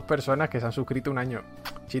hay 2 personas que se han suscrito un año.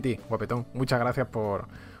 Chiti, guapetón, muchas gracias por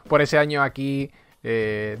ese año aquí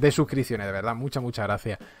de suscripciones, de verdad, muchas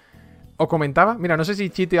gracias. Os comentaba, mira, no sé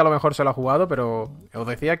si Chiti a lo mejor se lo ha jugado, pero os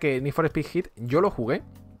decía que Need for Speed Heat, yo lo jugué,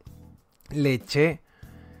 le eché,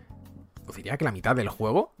 os diría que la mitad del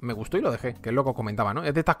juego, me gustó y lo dejé, que es lo que os comentaba, ¿no?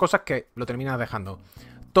 Es de estas cosas que lo terminas dejando.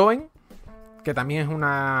 Toen, que también es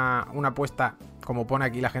una apuesta, como pone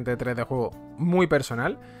aquí la gente de 3D Juego, muy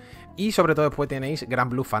personal. Y sobre todo después tenéis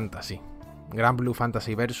Grand Blue Fantasy. Grand Blue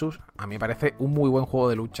Fantasy Versus, a mí me parece un muy buen juego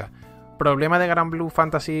de lucha. Problema de Grand Blue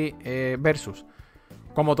Fantasy Versus,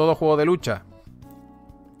 como todo juego de lucha,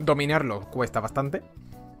 dominarlo cuesta bastante.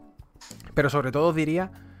 Pero sobre todo os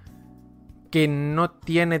diría que no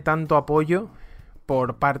tiene tanto apoyo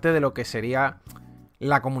por parte de lo que sería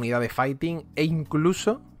la comunidad de fighting e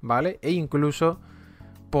incluso, ¿vale? E incluso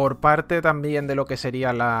por parte también de lo que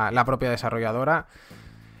sería la propia desarrolladora.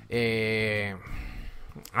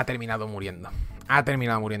 Ha terminado muriendo.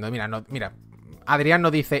 Mira, Adrián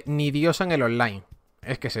nos dice, ni Dios en el online.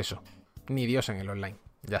 Es que es eso, ni Dios en el online.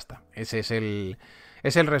 Ya está, ese es el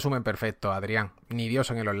resumen perfecto, Adrián. Ni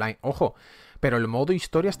Dios en el online. Ojo, pero el modo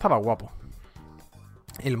historia estaba guapo.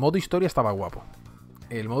 El modo historia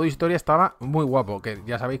estaba muy guapo. Que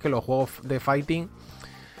ya sabéis que los juegos de fighting,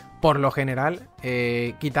 por lo general,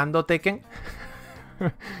 quitando Tekken,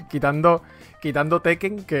 quitando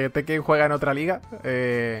Tekken, que Tekken juega en otra liga,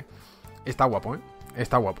 está guapo, ¿eh?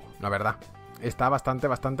 Está guapo, la verdad. Está bastante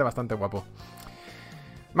guapo.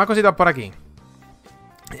 Más cositas por aquí.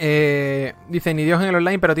 Dice, ni Dios en el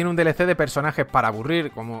online, pero tiene un DLC de personajes para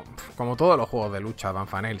aburrir, como todos los juegos de lucha,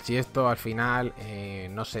 Banfanel. Si esto al final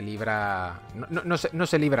no se libra, no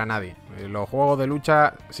se libra a nadie. Los juegos de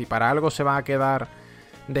lucha, si para algo se va a quedar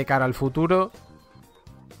de cara al futuro,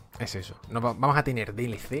 es eso. Vamos a tener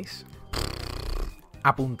DLCs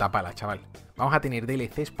a punta pala, chaval. Vamos a tener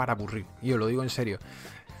DLCs para aburrir. Y os lo digo en serio.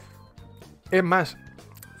 Es más,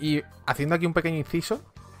 y haciendo aquí un pequeño inciso,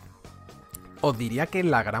 os diría que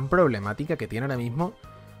la gran problemática que tienen ahora mismo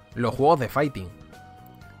los juegos de fighting.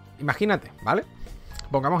 Imagínate, ¿vale?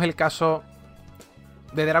 Pongamos el caso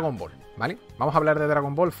de Dragon Ball, ¿vale? Vamos a hablar de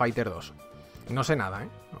Dragon Ball Fighter 2. No sé nada, ¿eh?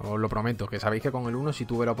 Os lo prometo, que sabéis que con el 1 sí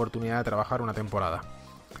tuve la oportunidad de trabajar una temporada.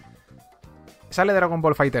 Sale Dragon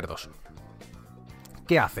Ball Fighter 2.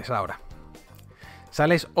 ¿Qué haces ahora?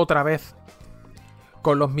 ¿Sales otra vez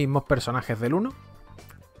con los mismos personajes del 1?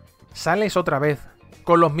 ¿Sales otra vez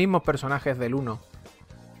con los mismos personajes del 1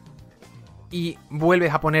 y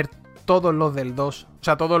vuelves a poner todos los del 2, o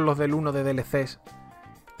sea, todos los del 1 de DLCs,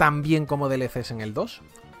 también como DLCs en el 2?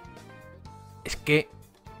 Es que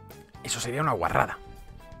eso sería una guarrada.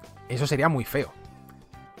 Eso sería muy feo.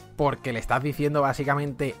 Porque le estás diciendo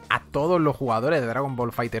básicamente a todos los jugadores de Dragon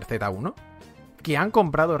Ball Fighter Z1 que han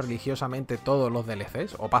comprado religiosamente todos los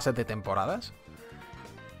DLCs o pases de temporadas.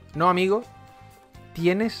 No, amigo,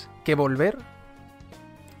 tienes que volver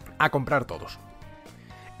a comprar todos.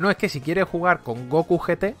 No, es que si quieres jugar con Goku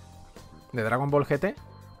GT de Dragon Ball GT,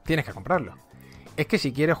 tienes que comprarlo. Es que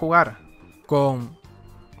si quieres jugar con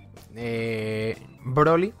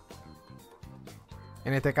Broly,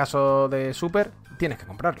 en este caso de Super, tienes que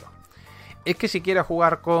comprarlo. Es que si quieres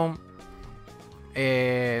jugar con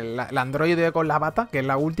la androide con la bata, que es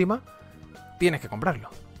la última, tienes que comprarlo.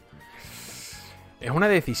 Es una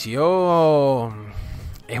decisión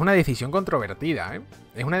controvertida, ¿eh?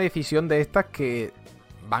 Es una decisión de estas que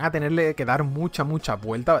van a tenerle que dar mucha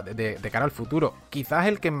vuelta de cara al futuro. Quizás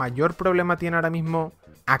el que mayor problema tiene ahora mismo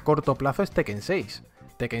a corto plazo es Tekken 6.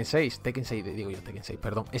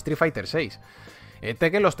 Street Fighter 6.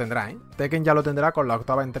 Tekken los tendrá, ¿eh? Tekken ya lo tendrá con la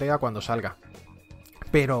 8ª entrega cuando salga.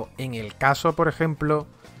 Pero en el caso, por ejemplo,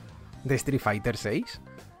 de Street Fighter 6,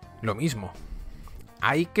 lo mismo.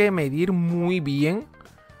 Hay que medir muy bien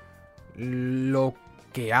lo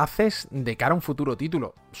que haces de cara a un futuro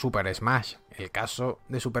título. Super Smash. El caso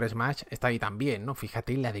de Super Smash está ahí también, ¿no?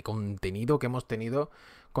 Fíjate la de contenido que hemos tenido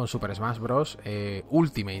con Super Smash Bros.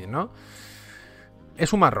 Ultimate, ¿no?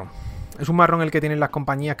 Es un marrón. Es un marrón el que tienen las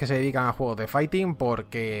compañías que se dedican a juegos de fighting,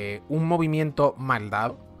 porque un movimiento mal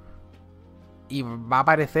dado y va a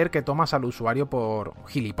parecer que tomas al usuario por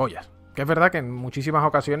gilipollas. Que es verdad que en muchísimas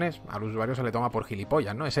ocasiones al usuario se le toma por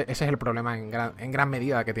gilipollas, ¿no? Ese es el problema en gran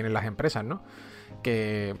medida que tienen las empresas, ¿no?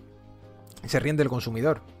 Que se ríen del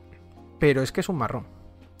consumidor. Pero es que es un marrón.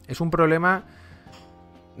 Es un problema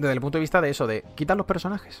desde el punto de vista de eso, de quitar los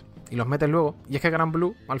personajes y los metes luego. Y es que Gran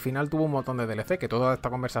Blue al final tuvo un montón de DLC, que toda esta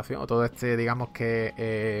conversación, o todo este, digamos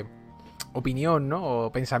que, opinión, ¿no?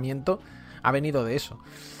 O pensamiento ha venido de eso.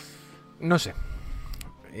 No sé.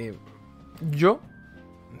 Yo,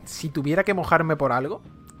 si tuviera que mojarme por algo,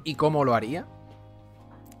 ¿y cómo lo haría?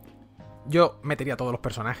 Yo metería todos los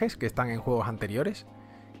personajes que están en juegos anteriores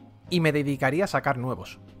y me dedicaría a sacar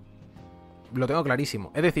nuevos. Lo tengo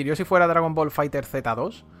clarísimo. Es decir, yo si fuera Dragon Ball Fighter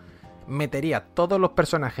Z2, metería todos los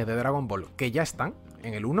personajes de Dragon Ball que ya están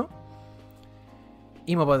en el 1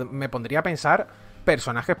 y me pondría a pensar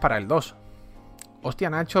personajes para el 2. Hostia,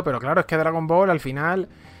 Nacho, pero claro, es que Dragon Ball al final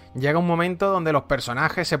llega un momento donde los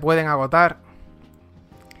personajes se pueden agotar.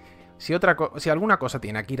 Si alguna cosa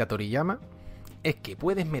tiene Akira Toriyama, es que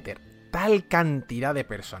puedes meter tal cantidad de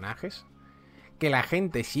personajes que la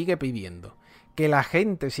gente sigue pidiendo, que la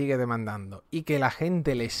gente sigue demandando y que la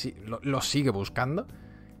gente lo sigue buscando,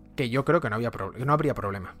 que yo creo que no habría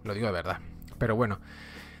problema, lo digo de verdad. Pero bueno,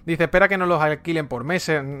 dice, espera que no los alquilen por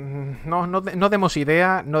meses. No demos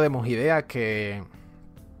idea, que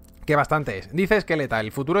bastante es. Dice Esqueleta,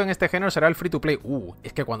 el futuro en este género será el free to play.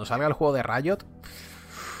 Es que cuando salga el juego de Riot...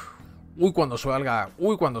 cuando salga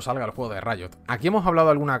el juego de Riot. Aquí hemos hablado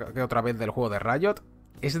alguna que otra vez del juego de Riot.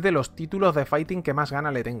 Es de los títulos de fighting que más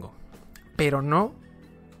gana le tengo. Pero no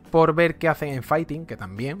por ver qué hacen en fighting, que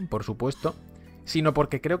también, por supuesto, sino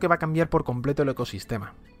porque creo que va a cambiar por completo el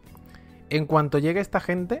ecosistema. En cuanto llegue esta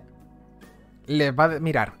gente, les va a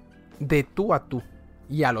mirar de tú a tú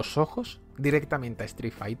y a los ojos directamente a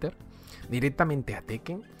Street Fighter, directamente a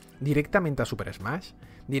Tekken, directamente a Super Smash,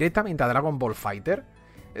 directamente a Dragon Ball Fighter.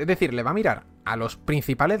 Es decir, le va a mirar a los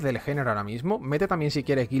principales del género ahora mismo. Mete también, si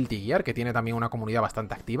quieres, Guilty Gear, que tiene también una comunidad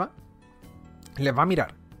bastante activa. Les va a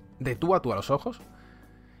mirar de tú a los ojos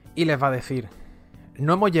y les va a decir,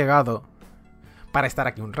 no hemos llegado para estar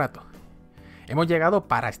aquí un rato. Hemos llegado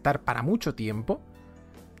para estar para mucho tiempo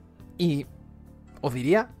y, os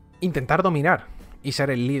diría, intentar dominar y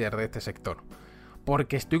ser el líder de este sector.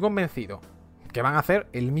 Porque estoy convencido que van a hacer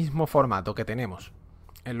el mismo formato que tenemos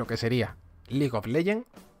en lo que sería League of Legends,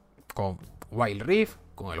 con Wild Rift,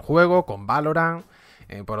 con el juego, con Valorant,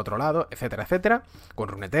 por otro lado, etcétera, etcétera, con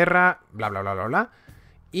Runeterra, bla, bla, bla, bla, bla,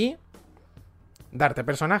 y darte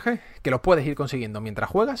personajes que los puedes ir consiguiendo mientras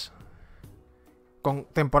juegas, con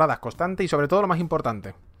temporadas constantes y, sobre todo, lo más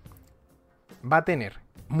importante, va a tener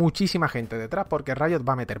muchísima gente detrás, porque Riot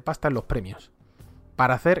va a meter pasta en los premios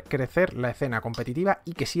para hacer crecer la escena competitiva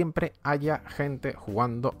y que siempre haya gente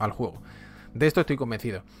jugando al juego. De esto estoy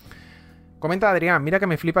convencido. Comenta Adrián, mira que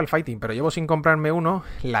me flipa el fighting, pero llevo sin comprarme uno,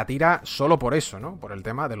 la tira solo por eso, ¿no? Por el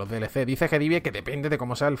tema de los DLC. Dice Gedivie que depende de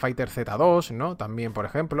cómo sea el Fighter Z2, ¿no? También, por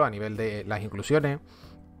ejemplo, a nivel de las inclusiones.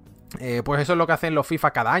 Pues eso es lo que hacen los FIFA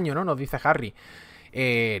cada año, ¿no? Nos dice Harry.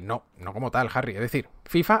 No como tal, Harry. Es decir,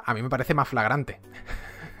 FIFA a mí me parece más flagrante.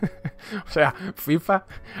 O sea, FIFA,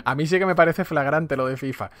 a mí sí que me parece flagrante lo de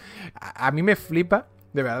FIFA. A mí me flipa,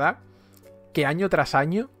 de verdad, que año tras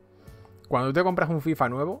año, cuando tú te compras un FIFA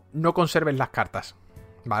nuevo, no conserves las cartas,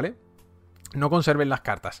 ¿vale? No conserves las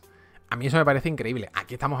cartas. A mí eso me parece increíble.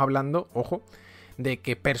 Aquí estamos hablando, ojo, de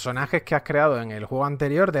que personajes que has creado en el juego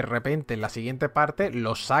anterior, de repente en la siguiente parte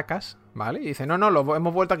los sacas, ¿vale? Y dices, no, los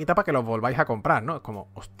hemos vuelto a quitar para que los volváis a comprar, ¿no? Es como,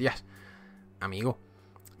 hostias, amigo,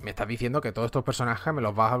 me estás diciendo que todos estos personajes me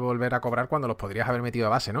los vas a volver a cobrar cuando los podrías haber metido a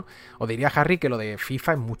base, ¿no? O diría Harry que lo de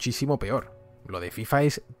FIFA es muchísimo peor. Lo de FIFA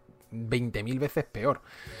es 20.000 veces peor.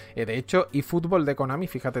 De hecho, eFootball de Konami,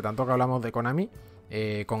 fíjate, tanto que hablamos de Konami,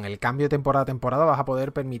 con el cambio de temporada a temporada va a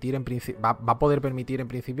poder permitir en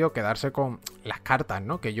principio quedarse con las cartas,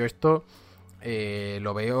 ¿no? Que yo esto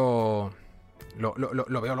lo veo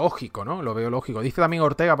lógico, ¿no? Lo veo lógico. Dice también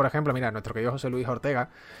Ortega, por ejemplo, mira, nuestro querido José Luis Ortega,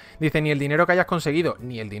 dice, ni el dinero que hayas conseguido,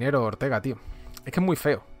 ni el dinero, Ortega, tío. Es que es muy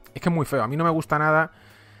feo. A mí no me gusta nada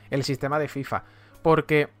el sistema de FIFA,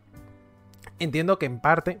 porque entiendo que en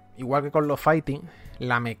parte, igual que con los fighting,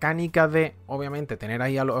 la mecánica de, obviamente, tener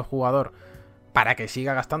ahí al jugador para que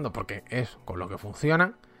siga gastando, porque es con lo que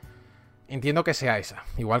funciona, entiendo que sea esa.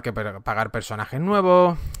 Igual que pagar personajes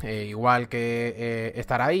nuevos, igual que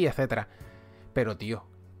estar ahí, etcétera. Pero, tío,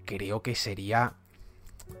 creo que sería,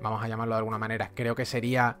 vamos a llamarlo de alguna manera, creo que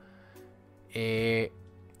sería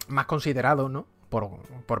más considerado, ¿no?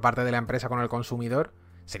 Por parte de la empresa con el consumidor,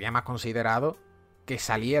 sería más considerado que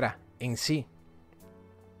saliera en sí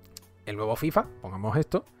el nuevo FIFA, pongamos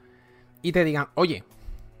esto, y te digan, oye,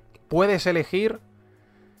 puedes elegir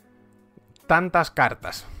tantas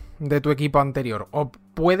cartas de tu equipo anterior, o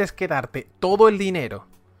puedes quedarte todo el dinero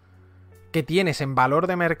que tienes en valor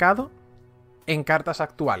de mercado en cartas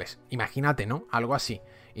actuales. Imagínate, ¿no? Algo así.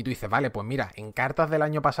 Y tú dices, vale, pues mira, en cartas del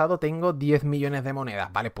año pasado tengo 10 millones de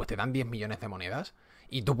monedas. Vale, pues te dan 10 millones de monedas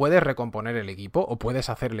y tú puedes recomponer el equipo o puedes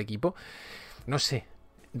hacer el equipo. No sé,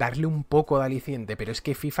 darle un poco de aliciente, pero es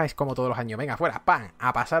que FIFA es como todos los años. Venga, fuera, ¡pam!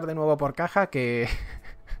 A pasar de nuevo por caja que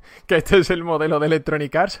este es el modelo de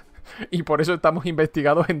Electronic Arts y por eso estamos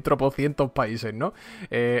investigados en tropocientos países, ¿no?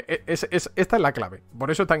 Esta es la clave.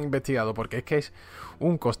 Por eso están investigados, porque es que es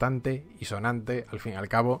un constante y sonante, al fin y al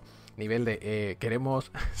cabo, nivel de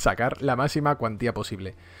queremos sacar la máxima cuantía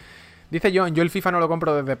posible. Dice John, yo el FIFA no lo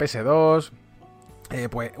compro desde PS2.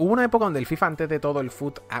 Pues hubo una época donde el FIFA, antes de todo el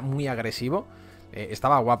foot muy agresivo,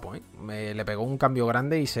 estaba guapo, ¿eh? Le pegó un cambio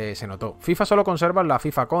grande y se notó. FIFA solo conserva la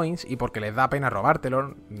FIFA Coins y porque les da pena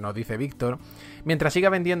robártelo, nos dice Víctor. Mientras siga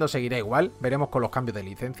vendiendo seguirá igual, veremos con los cambios de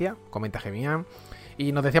licencia, comenta Gemian.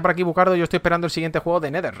 Y nos decía por aquí Bucardo, yo estoy esperando el siguiente juego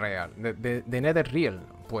de NetherReal, de NetherReal.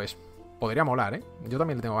 Pues podría molar, ¿eh? Yo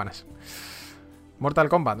también le tengo ganas. Mortal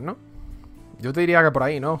Kombat, ¿no? Yo te diría que por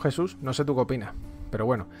ahí, ¿no, Jesús? No sé tú qué opinas. Pero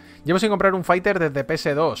bueno, llevo sin comprar un fighter desde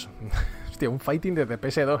PS2. Hostia, un fighting desde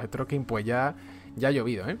PS2. Stroking, pues ya ha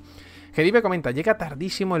llovido, ¿eh? Gedive comenta, llega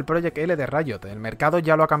tardísimo el Project L de Riot. El mercado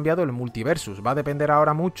ya lo ha cambiado el Multiversus. Va a depender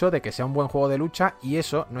ahora mucho de que sea un buen juego de lucha y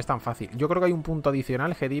eso no es tan fácil. Yo creo que hay un punto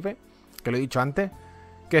adicional, Gedive, que lo he dicho antes,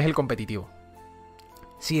 que es el competitivo.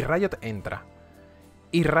 Si Riot entra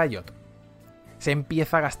y Riot se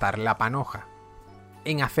empieza a gastar la panoja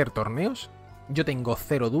en hacer torneos, yo tengo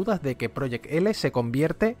cero dudas de que Project L se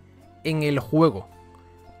convierte en el juego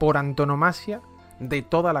por antonomasia de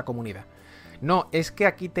toda la comunidad. No, es que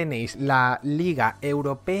aquí tenéis la Liga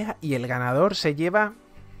Europea y el ganador se lleva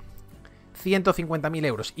 150.000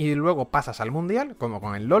 euros y luego pasas al Mundial, como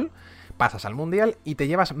con el LoL, pasas al Mundial y te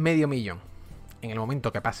llevas $500.000. En el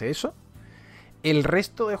momento que pase eso, el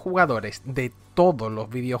resto de jugadores de todos los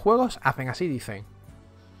videojuegos hacen así, dicen,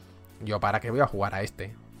 yo para qué voy a jugar a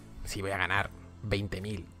este, si voy a ganar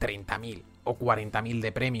 20.000, 30.000 o 40.000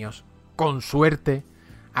 de premios, con suerte,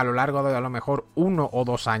 a lo largo de a lo mejor 1 o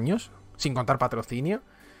 2 años, sin contar patrocinio,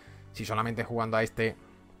 si solamente jugando a este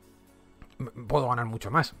puedo ganar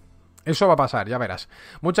mucho más. Eso va a pasar, ya verás.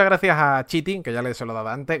 Muchas gracias a Cheating, que ya se lo he dado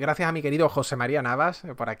antes. Gracias a mi querido José María Navas,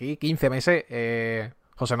 por aquí, 15 meses.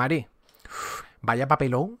 José María, vaya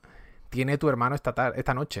papelón tiene tu hermano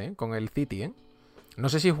esta noche, con el City, No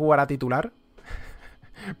sé si jugará titular,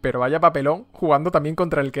 pero vaya papelón jugando también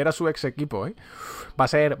contra el que era su ex equipo, Va a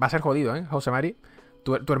ser jodido, José Mari.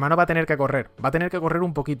 Tu hermano va a tener que correr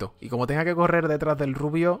un poquito. Y como tenga que correr detrás del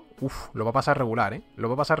rubio, lo va a pasar regular, Lo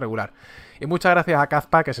va a pasar regular. Y muchas gracias a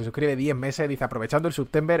Kazpa, que se suscribe 10 meses. Dice, aprovechando el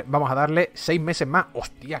September, vamos a darle 6 meses más.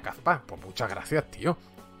 Hostia, Kazpa, pues muchas gracias, tío.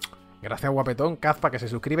 Gracias, guapetón. Kazpa, que se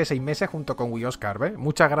suscribe 6 meses junto con Wii Oscar, ¿ves?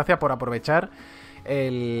 Muchas gracias por aprovechar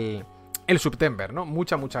el September, ¿no?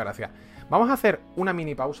 Muchas gracias. Vamos a hacer una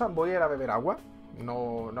mini pausa. Voy a ir a beber agua.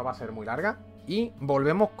 No va a ser muy larga. Y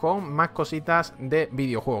volvemos con más cositas de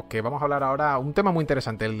videojuegos, que vamos a hablar ahora un tema muy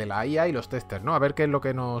interesante, el de la IA y los testers, ¿no? A ver qué es lo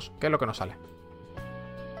que nos sale.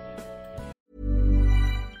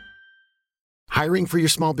 Hiring for your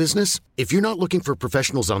small business? If you're not looking for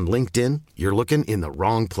professionals on LinkedIn, you're looking in the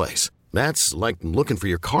wrong place. That's like looking for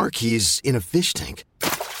your car keys in a fish tank.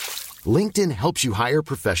 LinkedIn helps you hire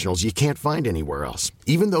professionals you can't find anywhere else,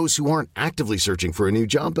 even those who aren't actively searching for a new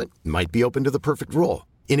job but might be open to the perfect role.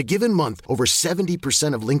 In a given month, over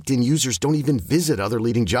 70% of LinkedIn users don't even visit other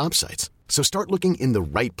leading job sites. So start looking in the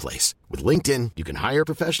right place. With LinkedIn, you can hire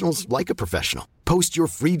professionals like a professional. Post your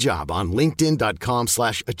free job on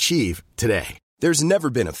linkedin.com/achieve today. There's never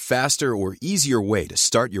been a faster or easier way to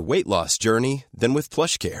start your weight loss journey than with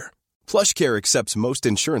PlushCare. PlushCare accepts most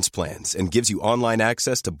insurance plans and gives you online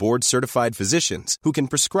access to board-certified physicians who can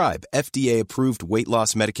prescribe FDA-approved weight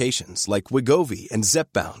loss medications like Wegovy and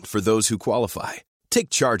Zepbound for those who qualify. Take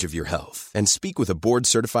charge of your health and speak with a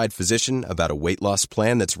board-certified physician about a weight loss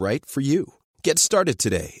plan that's right for you. Get started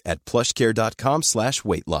today at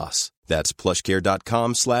plushcare.com/weightloss. That's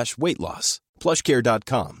plushcare.com/weightloss.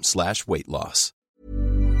 PlushCare.com/weight-loss.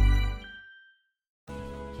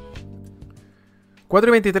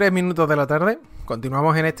 4:23 de la tarde.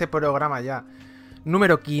 Continuamos en este programa ya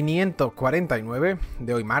número 549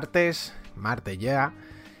 de hoy martes ya.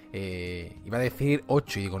 Iba a decir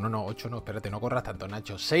 8 y digo, no, 8 no, espérate, no corras tanto,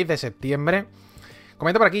 Nacho. 6 de septiembre.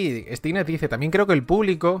 Comenta por aquí, Stines dice, también creo que el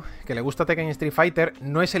público que le gusta Tekken y Street Fighter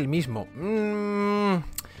no es el mismo.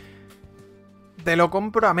 Te lo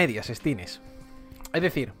compro a medias, Stines. Es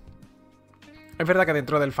decir, es verdad que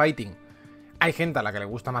dentro del fighting hay gente a la que le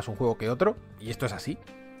gusta más un juego que otro, y esto es así.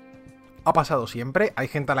 Ha pasado siempre. Hay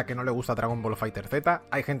gente a la que no le gusta Dragon Ball Fighter Z,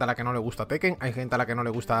 hay gente a la que no le gusta Tekken, hay gente a la que no le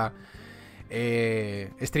gusta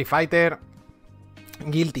Street Fighter,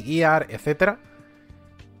 Guilty Gear, etc.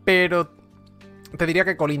 Pero te diría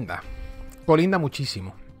que colinda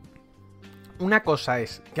muchísimo. Una cosa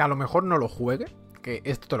es que a lo mejor no lo juegue, que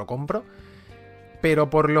esto te lo compro, pero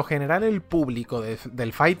por lo general el público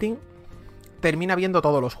del fighting termina viendo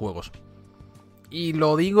todos los juegos. Y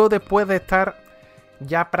lo digo después de estar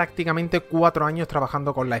ya prácticamente 4 años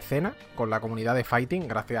trabajando con la escena, con la comunidad de fighting,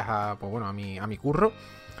 gracias a, pues bueno, a mi curro.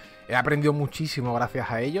 He aprendido muchísimo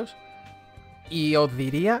gracias a ellos. Y os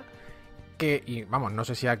diría que, y vamos, no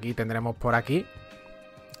sé si aquí tendremos por aquí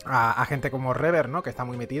a gente como Rever, ¿no? Que está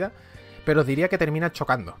muy metida. Pero os diría que termina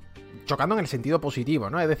chocando en el sentido positivo,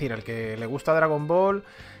 ¿no? Es decir, el que le gusta Dragon Ball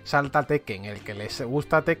salta Tekken, el que les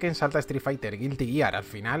gusta Tekken salta Street Fighter, Guilty Gear, al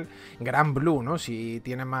final Gran Blue, ¿no? Si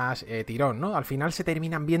tiene más tirón, ¿no? Al final se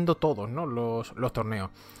terminan viendo todos, ¿no? Los torneos.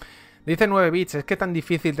 Dice 9 bits, es que es tan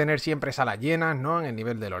difícil tener siempre salas llenas, ¿no? En el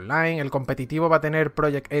nivel del online, el competitivo va a tener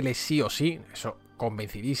Project L sí o sí, eso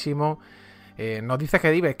convencidísimo. Nos dice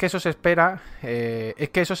Gedive, es que eso se espera, es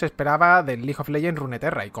que eso se esperaba del League of Legends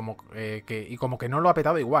Runeterra y como que no lo ha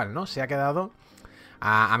petado igual, ¿no? Se ha quedado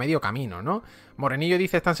a medio camino, ¿no? Morenillo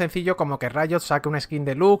dice, es tan sencillo como que Riot saque una skin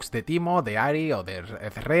de Lux, de Timo, de Ari o de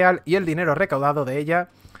Real y el dinero recaudado de ella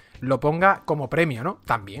lo ponga como premio, ¿no?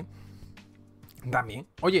 También.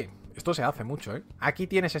 Oye, esto se hace mucho, ¿eh? Aquí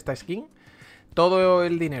tienes esta skin, todo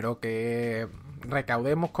el dinero que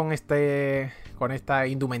recaudemos con esta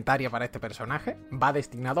indumentaria para este personaje va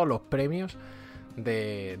destinado a los premios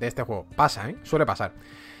de este juego. Pasa, ¿eh? Suele pasar.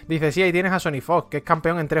 Dice, sí, ahí tienes a Sonic Fox, que es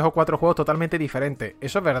campeón en 3 o 4 juegos totalmente diferentes.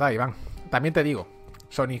 Eso es verdad, Iván. También te digo,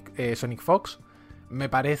 Sonic Fox me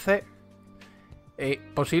parece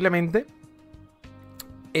posiblemente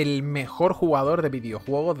el mejor jugador de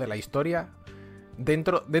videojuegos de la historia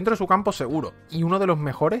dentro de su campo seguro. Y uno de los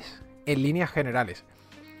mejores en líneas generales.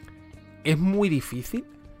 Es muy difícil,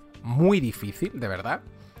 de verdad,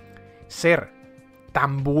 ser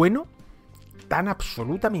tan bueno, tan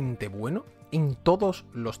absolutamente bueno en todos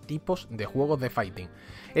los tipos de juegos de fighting.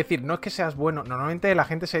 Es decir, no es que seas bueno, normalmente la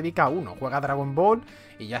gente se dedica a uno, juega a Dragon Ball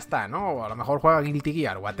y ya está, ¿no? O a lo mejor juega a Guilty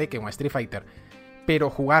Gear o a Tekken o a Street Fighter.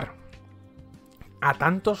 Pero jugar a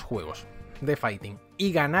tantos juegos de fighting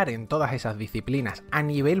y ganar en todas esas disciplinas a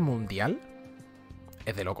nivel mundial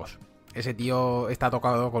es de locos. Ese tío está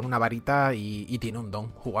tocado con una varita y tiene un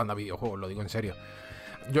don jugando a videojuegos, lo digo en serio.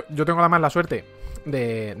 Yo tengo además la suerte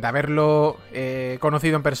de haberlo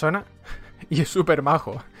conocido en persona y es súper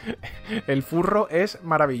majo. El furro es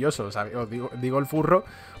maravilloso, ¿sabes? Os digo el furro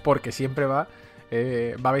porque siempre va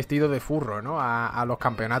vestido de furro, ¿no? A los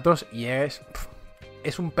campeonatos y es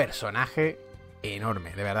un personaje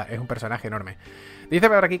enorme, de verdad, es un personaje enorme. Dice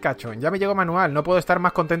por aquí Cachón, ya me llegó manual, no puedo estar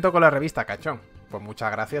más contento con la revista, Cachón. Pues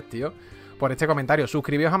muchas gracias, tío, por este comentario.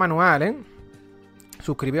 Suscribíos a manual, ¿eh?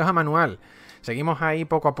 Suscribíos a manual. Seguimos ahí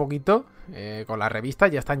poco a poquito con las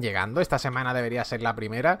revistas, ya están llegando. Esta semana debería ser la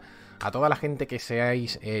primera. A toda la gente que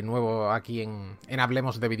seáis nuevo aquí en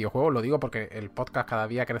Hablemos de Videojuegos, lo digo porque el podcast cada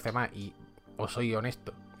día crece más y os soy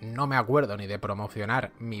honesto, no me acuerdo ni de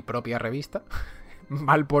promocionar mi propia revista.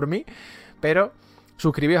 Mal por mí, pero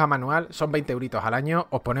suscribíos a manual, son 20 euritos al año,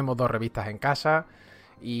 os ponemos 2 revistas en casa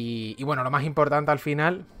y bueno, lo más importante al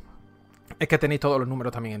final es que tenéis todos los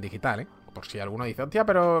números también en digital, ¿eh? Por si alguno dice, hostia,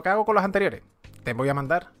 pero ¿qué hago con los anteriores? Te voy a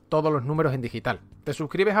mandar todos los números en digital. Te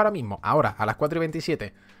suscribes ahora mismo, ahora, a las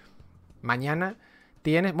 4:27. Mañana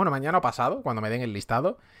tienes, bueno, mañana o pasado, cuando me den el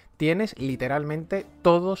listado, tienes literalmente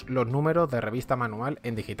todos los números de revista manual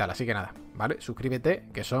en digital. Así que nada, ¿vale? Suscríbete,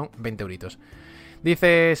 que son 20 euritos.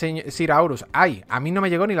 Dice Sir Aorus, ay, a mí no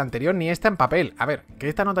me llegó ni la anterior ni esta en papel. A ver, que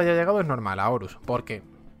esta no te haya llegado es normal, Aorus, porque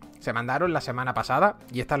se mandaron la semana pasada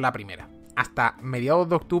y esta es la primera. Hasta mediados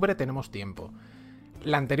de octubre tenemos tiempo.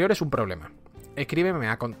 La anterior es un problema. Escríbeme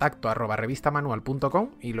a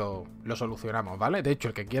contacto@revistamanual.com y lo solucionamos, ¿vale? De hecho,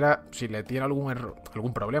 el que quiera, si le tiene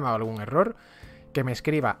algún problema o algún error, que me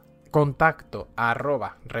escriba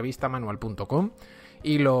contacto@revistamanual.com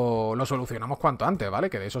y lo solucionamos cuanto antes, ¿vale?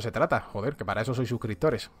 Que de eso se trata, joder, que para eso sois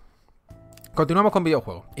suscriptores. Continuamos con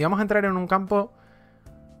videojuegos y vamos a entrar en un campo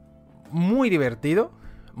muy divertido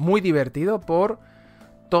por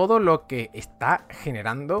todo lo que está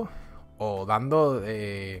generando o dando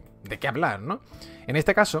de qué hablar, ¿no? En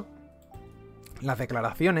este caso, las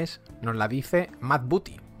declaraciones nos las dice Matt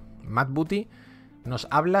Booty. Matt Booty nos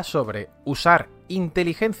habla sobre usar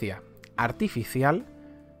inteligencia artificial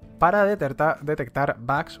para detectar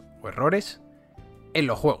bugs o errores en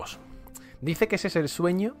los juegos. Dice que ese es el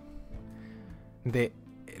sueño de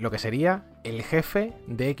lo que sería el jefe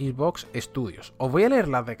de Xbox Studios. Os voy a leer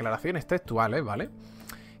las declaraciones textuales, ¿vale?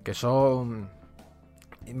 Que son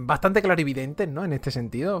bastante clarividentes, ¿no? En este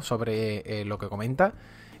sentido, sobre lo que comenta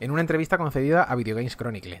en una entrevista concedida a Video Games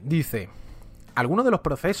Chronicle. Dice: algunos de los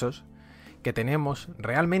procesos que tenemos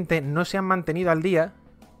realmente no se han mantenido al día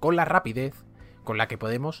con la rapidez con la que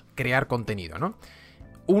podemos crear contenido, ¿no?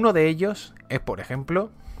 Uno de ellos es, por ejemplo,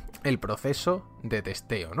 el proceso de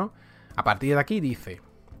testeo, ¿no? A partir de aquí dice,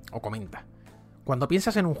 o comenta: cuando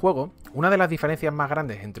piensas en un juego, una de las diferencias más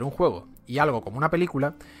grandes entre un juego y algo como una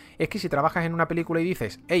película es que si trabajas en una película y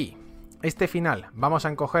dices, hey, este final, vamos a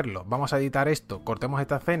encogerlo, vamos a editar esto, cortemos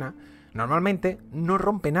esta escena, normalmente no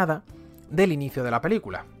rompe nada del inicio de la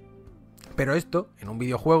película. Pero esto, en un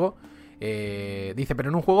videojuego, dice, pero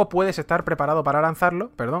en un juego puedes estar preparado para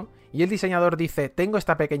lanzarlo, y el diseñador dice, tengo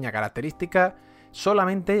esta pequeña característica,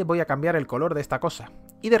 solamente voy a cambiar el color de esta cosa.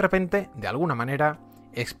 Y de repente, de alguna manera,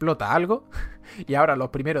 explota algo y ahora los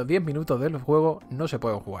primeros 10 minutos del juego no se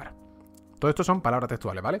pueden jugar. Todo esto son palabras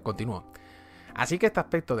textuales, ¿vale? Continúo. Así que este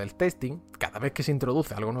aspecto del testing, cada vez que se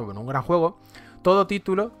introduce algo nuevo en un gran juego, todo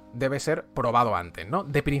título debe ser probado antes, ¿no?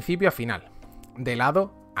 De principio a final, de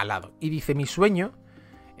lado a lado. Y dice, mi sueño,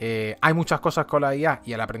 hay muchas cosas con la IA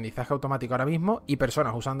y el aprendizaje automático ahora mismo y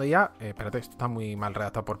personas usando IA, espérate, esto está muy mal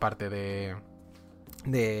redactado por parte de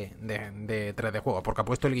 3D Juego, porque ha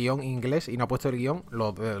puesto el guión inglés y no ha puesto el guión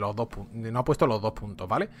no ha puesto los dos puntos,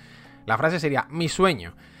 ¿vale? La frase sería, mi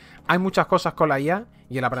sueño, hay muchas cosas con la IA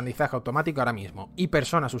y el aprendizaje automático ahora mismo y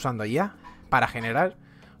personas usando IA para generar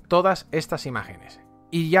todas estas imágenes.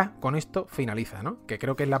 Y ya con esto finaliza, ¿no? Que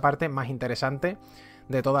creo que es la parte más interesante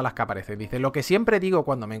de todas las que aparece. Dice, lo que siempre digo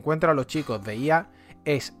cuando me encuentro a los chicos de IA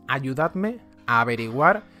es ayudadme a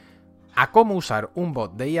averiguar a cómo usar un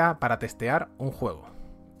bot de IA para testear un juego.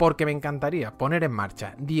 Porque me encantaría poner en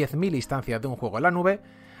marcha 10.000 instancias de un juego en la nube,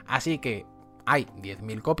 así que hay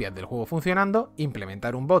 10.000 copias del juego funcionando,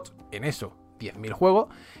 implementar un bot en eso, 10.000 juegos,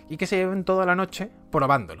 y que se lleven toda la noche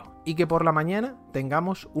probándolo, y que por la mañana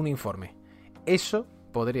tengamos un informe. Eso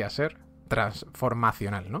podría ser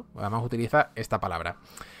transformacional, ¿no? Además utiliza esta palabra.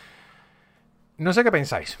 No sé qué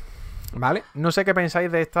pensáis, ¿vale? No sé qué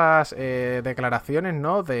pensáis de estas declaraciones,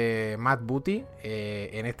 ¿no? De Matt Booty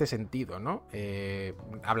en este sentido, ¿no?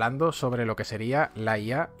 Hablando sobre lo que sería la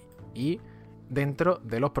IA y dentro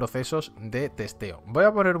de los procesos de testeo. Voy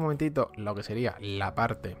a poner un momentito lo que sería la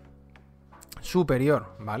parte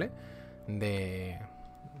superior, ¿vale? De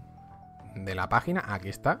la página. Aquí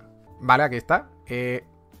está. Vale, aquí está.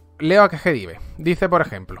 Leo a Kegedive. Dice, por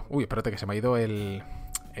ejemplo... Uy, espérate que se me ha ido el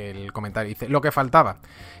comentario. Dice, lo que faltaba,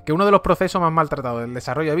 que uno de los procesos más maltratados del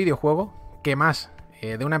desarrollo de videojuegos, que más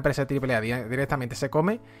de una empresa AAA directamente se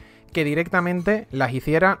come, que directamente las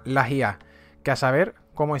hicieran las IA, que a saber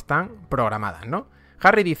cómo están programadas, ¿no?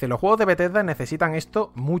 Harry dice, los juegos de Bethesda necesitan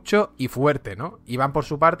esto mucho y fuerte, ¿no? Iván por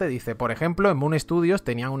su parte dice, por ejemplo, en Moon Studios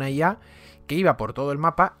tenían una IA que iba por todo el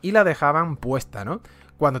mapa y la dejaban puesta, ¿no?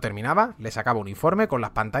 Cuando terminaba, le sacaba un informe con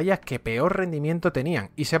las pantallas que peor rendimiento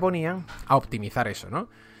tenían y se ponían a optimizar eso, ¿no?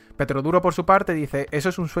 Petroduro, por su parte, dice, eso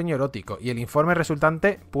es un sueño erótico y el informe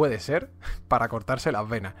resultante puede ser para cortarse las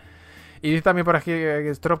venas. Y dice también por aquí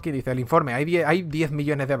Stropki, dice, el informe, hay 10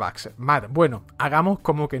 millones de bugs. Matt, bueno, hagamos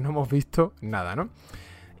como que no hemos visto nada, ¿no?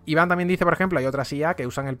 Iván también dice, por ejemplo, hay otras IA que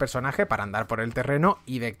usan el personaje para andar por el terreno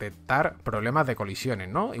y detectar problemas de colisiones,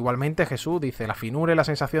 ¿no? Igualmente Jesús dice, la finura y la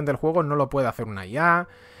sensación del juego no lo puede hacer una IA.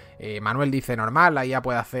 Manuel dice, normal, la IA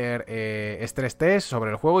puede hacer stress test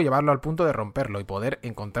sobre el juego y llevarlo al punto de romperlo y poder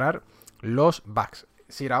encontrar los bugs.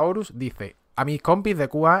 Siraorus dice, a mis compis de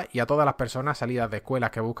QA y a todas las personas salidas de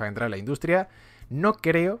escuelas que buscan entrar en la industria, no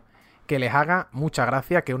creo que les haga mucha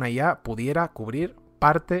gracia que una IA pudiera cubrir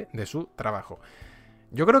parte de su trabajo.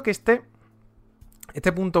 Yo creo que este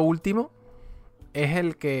punto último es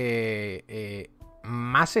el que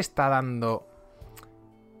más está dando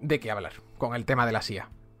de qué hablar con el tema de la IA.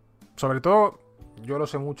 Sobre todo, yo lo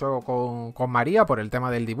sé mucho con María por el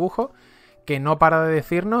tema del dibujo, que no para de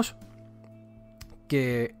decirnos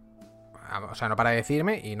que... O sea, no para de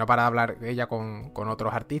decirme y no para de hablar ella con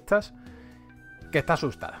otros artistas, que está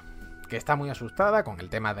asustada. Que está muy asustada con el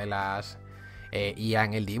tema de las IA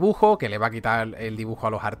en el dibujo, que le va a quitar el dibujo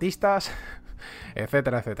a los artistas,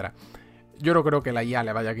 etcétera, etcétera. Yo no creo que la IA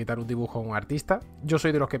le vaya a quitar un dibujo a un artista. Yo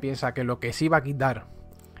soy de los que piensa que lo que sí va a quitar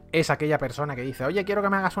es aquella persona que dice, oye, quiero que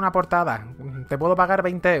me hagas una portada, te puedo pagar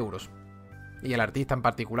 20 euros. Y el artista en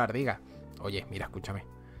particular diga, oye, mira, escúchame,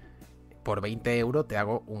 por 20 euros te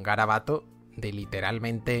hago un garabato de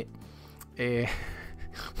literalmente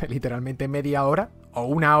media hora o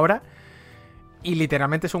una hora, y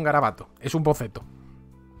literalmente es un garabato, es un boceto.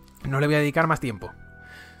 No le voy a dedicar más tiempo.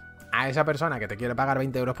 A esa persona que te quiere pagar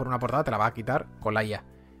 20 euros por una portada te la va a quitar con la IA.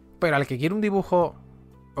 Pero al que quiere un dibujo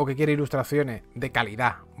o que quiere ilustraciones de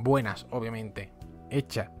calidad, buenas, obviamente,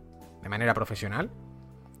 hechas de manera profesional,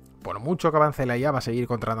 por mucho que avance la IA va a seguir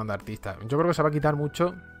contratando artistas. Yo creo que se va a quitar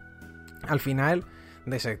mucho al final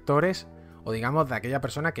de sectores o digamos de aquella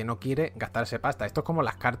persona que no quiere gastarse pasta. Esto es como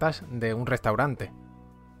las cartas de un restaurante.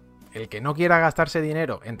 El que no quiera gastarse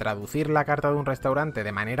dinero en traducir la carta de un restaurante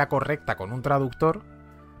de manera correcta con un traductor,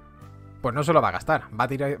 pues no se lo va a gastar. Va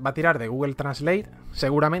a tirar de Google Translate,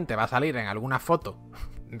 seguramente va a salir en alguna foto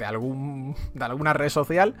de alguna red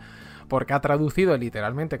social, porque ha traducido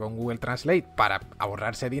literalmente con Google Translate para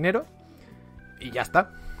ahorrarse dinero, y ya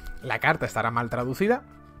está. La carta estará mal traducida,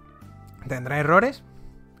 tendrá errores,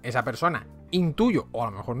 esa persona, intuyo, o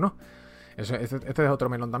a lo mejor no, este es otro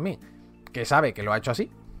melón también, que sabe que lo ha hecho así,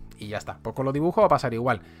 y ya está. Pues con los dibujos va a pasar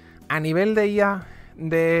igual. A nivel de IA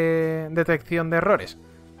de detección de errores,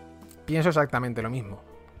 pienso exactamente lo mismo.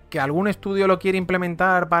 ¿Que algún estudio lo quiere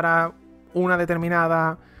implementar para una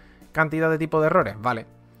determinada cantidad de tipo de errores? Vale.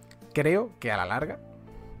 Creo que a la larga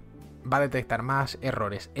va a detectar más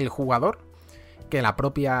errores el jugador que la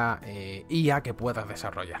propia IA que puedas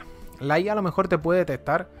desarrollar. La IA a lo mejor te puede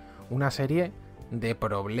detectar una serie de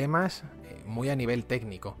problemas muy a nivel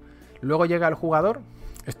técnico. Luego llega el jugador.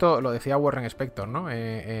 Esto lo decía Warren Spector, ¿no?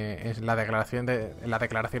 Es las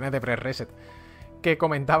declaraciones de Press Reset, que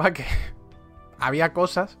comentaba que había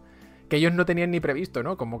cosas que ellos no tenían ni previsto,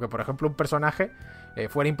 ¿no? Como que, por ejemplo, un personaje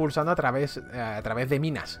fuera impulsando a través de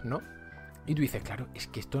minas, ¿no? Y tú dices, claro, es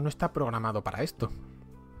que esto no está programado para esto.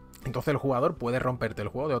 Entonces el jugador puede romperte el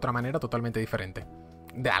juego de otra manera totalmente diferente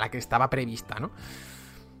a la que estaba prevista, ¿no?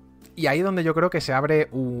 Y ahí es donde yo creo que se abre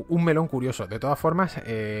un melón curioso. De todas formas,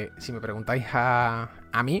 si me preguntáis a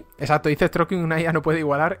mí, exacto, dice Stroke que una IA no puede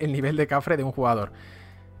igualar el nivel de cafre de un jugador.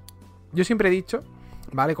 Yo siempre he dicho,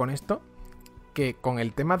 ¿vale? Con esto, que con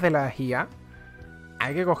el tema de la IA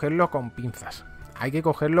hay que cogerlo con pinzas.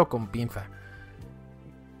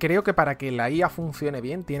 Creo que para que la IA funcione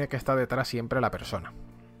bien, tiene que estar detrás siempre la persona.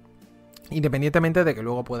 Independientemente de que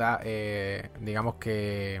luego pueda, digamos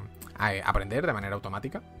que, aprender de manera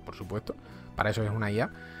automática, por supuesto. Para eso es una IA.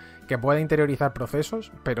 Que pueda interiorizar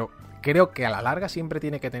procesos, pero creo que a la larga siempre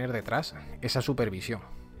tiene que tener detrás esa supervisión.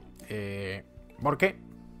 ¿Por qué?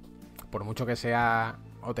 Por mucho que sea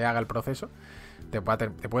o te haga el proceso, te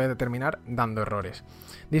puede terminar dando errores.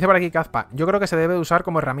 Dice por aquí Kazpa, yo creo que se debe usar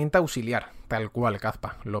como herramienta auxiliar. Tal cual,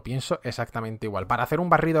 Kazpa. Lo pienso exactamente igual. Para hacer un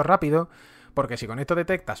barrido rápido, porque si con esto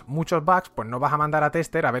detectas muchos bugs, pues no vas a mandar a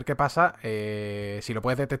tester a ver qué pasa, si lo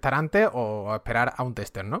puedes detectar antes o esperar a un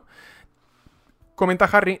tester, ¿no? Comenta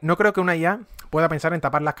Harry, no creo que una IA pueda pensar en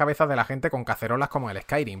tapar las cabezas de la gente con cacerolas como el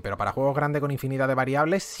Skyrim, pero para juegos grandes con infinidad de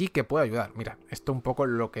variables sí que puede ayudar. Mira, esto un poco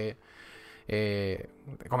es lo que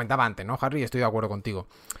comentaba antes, ¿no, Harry? Estoy de acuerdo contigo.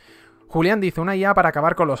 Julián dice, una IA para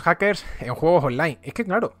acabar con los hackers en juegos online. Es que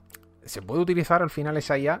claro, se puede utilizar al final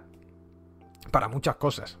esa IA para muchas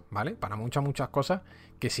cosas, ¿vale? Para muchas cosas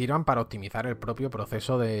que sirvan para optimizar el propio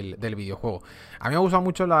proceso del videojuego. A mí me ha gustado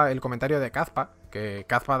mucho el comentario de Kazpa, que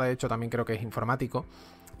Kazpa de hecho también creo que es informático,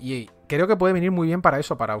 y creo que puede venir muy bien para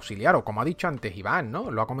eso, para auxiliar, o como ha dicho antes Iván,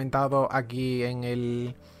 ¿no? Lo ha comentado aquí en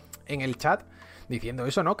el chat, diciendo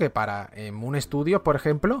eso, ¿no? Que para Moon Studios, por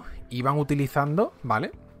ejemplo, iban utilizando,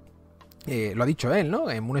 ¿vale? Lo ha dicho él,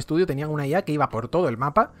 ¿no? En Moon Studio tenían una IA que iba por todo el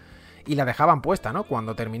mapa y la dejaban puesta, ¿no?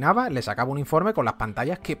 Cuando terminaba, le sacaba un informe con las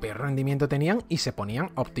pantallas que peor rendimiento tenían y se ponían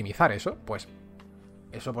a optimizar eso. Pues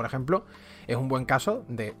eso, por ejemplo, es un buen caso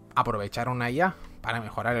de aprovechar una IA para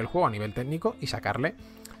mejorar el juego a nivel técnico y sacarle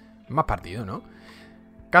más partido, ¿no?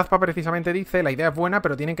 Kazpa precisamente dice, la idea es buena,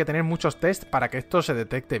 pero tienen que tener muchos tests para que esto se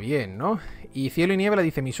detecte bien, ¿no? Y Cielo y Niebla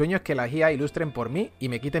dice, mi sueño es que las IA ilustren por mí y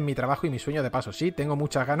me quiten mi trabajo y mi sueño de paso. Sí, tengo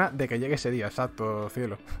muchas ganas de que llegue ese día. Exacto,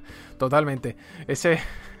 Cielo. Totalmente. Eso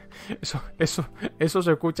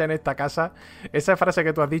se escucha en esta casa. Esa frase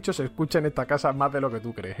que tú has dicho se escucha en esta casa más de lo que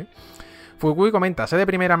tú crees, ¿eh? Fukui comenta, sé de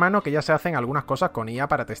primera mano que ya se hacen algunas cosas con IA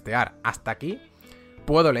para testear. Hasta aquí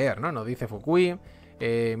puedo leer, ¿no? Nos dice Fukui.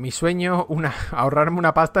 Mi sueño, ahorrarme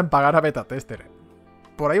una pasta en pagar a beta tester.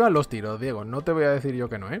 Por ahí van los tiros, Diego. No te voy a decir yo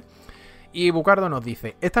que no, ¿eh? Y Bucardo nos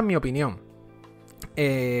dice, esta es mi opinión.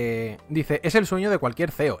 Dice, es el sueño de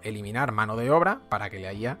cualquier CEO, eliminar mano de obra para que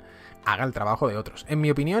la IA haga el trabajo de otros. En mi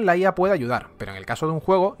opinión, la IA puede ayudar, pero en el caso de un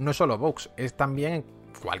juego no es solo bugs, es también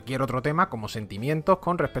cualquier otro tema como sentimientos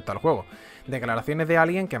con respecto al juego. Declaraciones de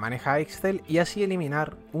alguien que maneja Excel y así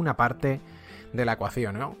eliminar una parte de la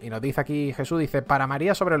ecuación, ¿no? Y nos dice aquí Jesús, dice, para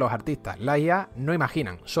María sobre los artistas, la IA no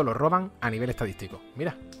imaginan, solo roban a nivel estadístico.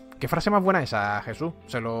 Mira, qué frase más buena esa, Jesús.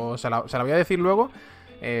 Se la voy a decir luego,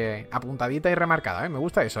 apuntadita y remarcada, ¿eh? Me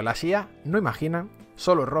gusta eso. Las IA no imaginan,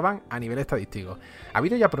 solo roban a nivel estadístico. Ha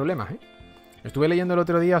habido ya problemas, ¿eh? Estuve leyendo el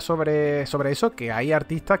otro día sobre eso, que hay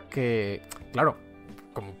artistas que, claro,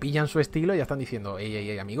 como pillan su estilo, ya están diciendo,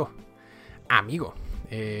 ey, amigo,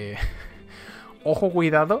 ojo,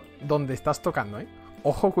 cuidado donde estás tocando, ¿eh?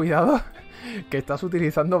 Ojo, cuidado, que estás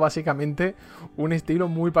utilizando básicamente un estilo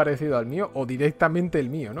muy parecido al mío, o directamente el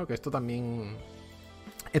mío, ¿no? Que esto también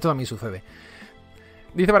sucede.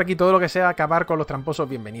 Dice por aquí, todo lo que sea acabar con los tramposos,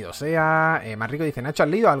 bienvenido sea. Más rico dice, Nacho, ¿has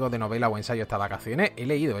leído algo de novela o ensayo estas vacaciones? He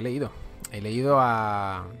leído novela. He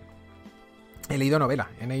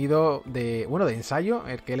leído de ensayo.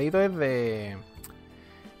 El que he leído es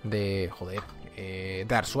de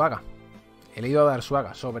Arzuaga. He leído de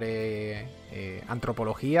Arzuaga sobre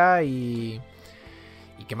antropología y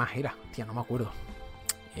 ¿qué más era? Tía, no me acuerdo.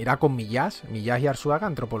 Era con Millás y Arzuaga,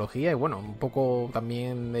 antropología, y bueno, un poco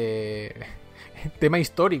también de tema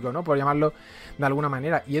histórico, ¿no? Por llamarlo de alguna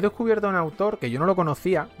manera. Y he descubierto a un autor que yo no lo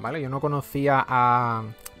conocía, ¿vale? Yo no conocía a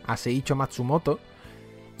Seiichi Matsumoto,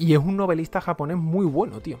 y es un novelista japonés muy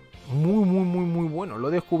bueno, tío. Muy bueno. Lo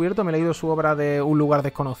he descubierto, me he leído su obra de Un lugar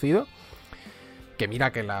desconocido, que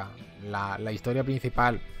mira que la historia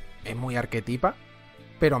principal es muy arquetipa,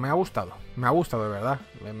 pero me ha gustado de verdad.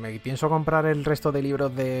 Me pienso comprar el resto de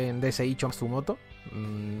libros de Seiichi Matsumoto,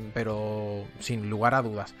 pero sin lugar a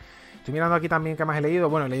dudas. Estoy mirando aquí también qué más he leído.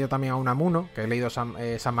 Bueno, he leído también a Unamuno, que he leído San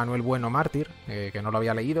Manuel Bueno Mártir, que no lo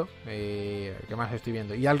había leído. ¿Qué más estoy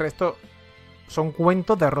viendo? Y al resto son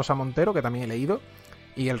cuentos de Rosa Montero, que también he leído.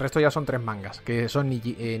 Y el resto ya son 3 mangas, que son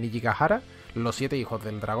Nijikahara, Los 7 hijos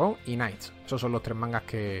del dragón y Knights. Esos son los 3 mangas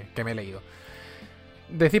que me he leído.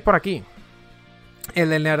 Decís por aquí, ¿el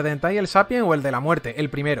del Neandertal y el Sapien o el de la muerte? El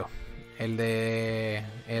primero. El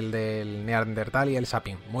del Neandertal y el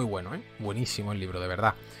Sapien. Muy bueno, ¿eh? Buenísimo el libro, de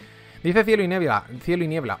verdad. Dice Cielo y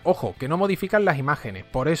Niebla, ojo, que no modifican las imágenes.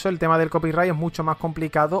 Por eso el tema del copyright es mucho más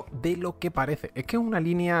complicado de lo que parece. Es que es una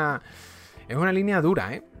línea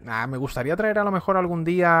dura, ¿eh? Me gustaría traer a lo mejor algún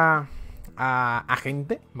día a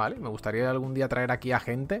gente, ¿vale? Me gustaría algún día traer aquí a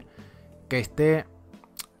gente que esté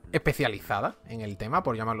especializada en el tema,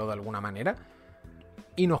 por llamarlo de alguna manera,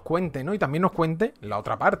 y nos cuente, ¿no? Y también nos cuente la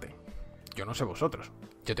otra parte. Yo no sé vosotros.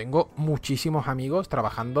 Yo tengo muchísimos amigos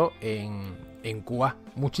trabajando en QA.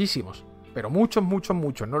 Muchísimos. Pero muchos.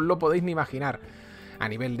 No os lo podéis ni imaginar. A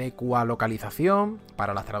nivel de QA localización,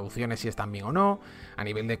 para las traducciones si están bien o no. A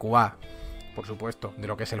nivel de QA, por supuesto, de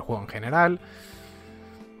lo que es el juego en general.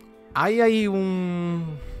 Hay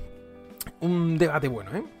un debate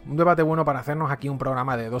bueno, ¿eh? Un debate bueno para hacernos aquí un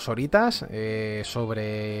programa de 2 horitas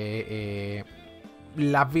sobre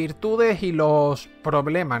las virtudes y los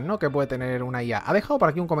problemas, ¿no?, que puede tener una IA. Ha dejado por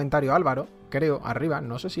aquí un comentario Álvaro, creo, arriba.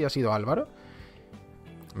 No sé si ha sido Álvaro.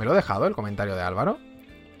 ¿Me lo he dejado el comentario de Álvaro?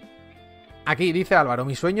 Aquí dice Álvaro,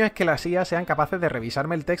 mi sueño es que las IA sean capaces de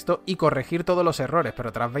revisarme el texto y corregir todos los errores,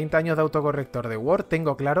 pero tras 20 años de autocorrector de Word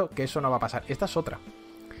tengo claro que eso no va a pasar. Esta es otra.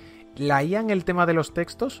 La IA en el tema de los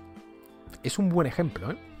textos es un buen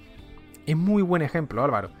ejemplo, ¿eh? Es muy buen ejemplo,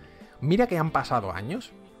 Álvaro. Mira que han pasado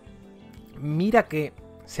años. Mira que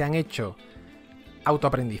se han hecho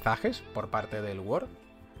autoaprendizajes por parte del Word.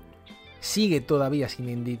 Sigue todavía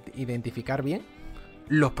sin identificar bien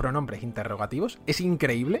los pronombres interrogativos. Es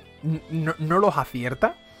increíble. No los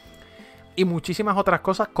acierta. Y muchísimas otras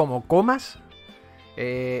cosas como comas,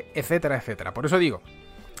 etcétera, etcétera. Por eso digo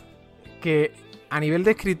que a nivel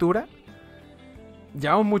de escritura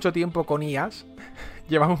llevamos mucho tiempo con IAs.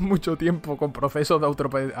 Llevamos mucho tiempo con procesos de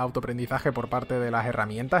autoaprendizaje por parte de las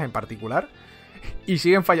herramientas en particular. Y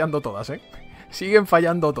siguen fallando todas, ¿eh? Siguen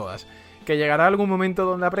fallando todas. ¿Que llegará algún momento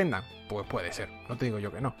donde aprendan? Pues puede ser. No te digo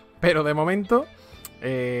yo que no. Pero de momento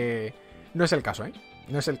no es el caso, ¿eh?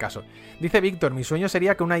 No es el caso. Dice Víctor, mi sueño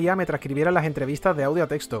sería que una IA me transcribiera las entrevistas de audio a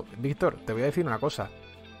texto. Víctor, te voy a decir una cosa.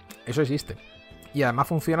 Eso existe. Y además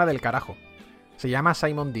funciona del carajo. Se llama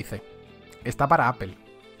Simon Dice. Está para Apple.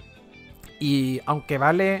 Y aunque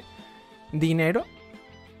vale dinero,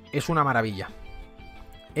 es una maravilla.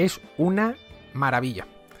 Es una maravilla.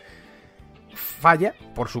 Falla,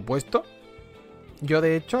 por supuesto. Yo,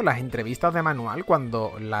 de hecho, las entrevistas de manual,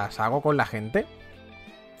 cuando las hago con la gente,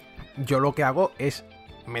 yo lo que hago es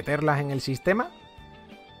meterlas en el sistema,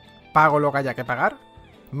 pago lo que haya que pagar,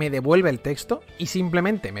 me devuelve el texto y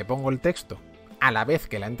simplemente me pongo el texto a la vez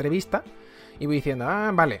que la entrevista y voy diciendo,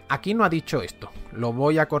 vale, aquí no ha dicho esto, lo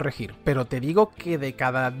voy a corregir, pero te digo que de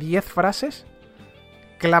cada 10 frases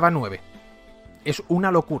clava 9. Es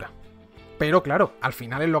una locura. Pero claro, al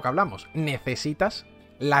final es lo que hablamos, necesitas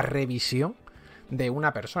la revisión de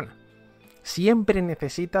una persona. Siempre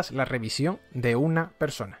necesitas la revisión de una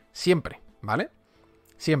persona. Siempre, ¿vale?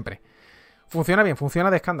 Siempre. Funciona bien,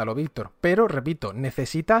 funciona de escándalo, Víctor. Pero, repito,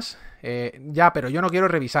 necesitas... pero yo no quiero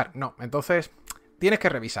revisar. No, entonces tienes que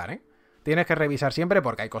revisar, ¿eh? Tienes que revisar siempre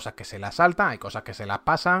porque hay cosas que se las saltan, hay cosas que se las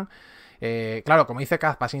pasan. Claro, como dice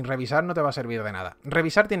Kazpa, sin revisar no te va a servir de nada.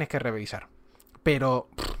 Revisar tienes que revisar. Pero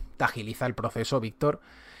te agiliza el proceso, Víctor.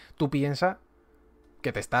 Tú piensas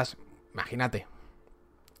que te estás... Imagínate,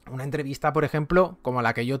 una entrevista, por ejemplo, como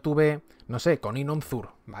la que yo tuve, no sé, con Inon Zur,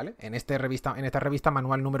 ¿vale? En esta revista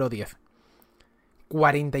manual número 10.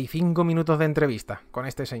 45 minutos de entrevista con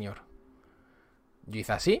este señor. Yo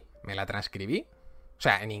hice así, me la transcribí, o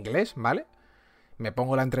sea, en inglés, ¿vale? Me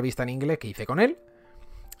pongo la entrevista en inglés que hice con él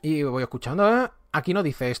y voy escuchando, aquí no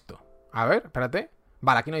dice esto. A ver, espérate.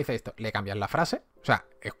 Vale, aquí no dice esto. Le cambias la frase, o sea,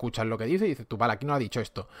 escuchas lo que dice y dices tú, vale, aquí no ha dicho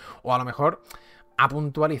esto. O a lo mejor ha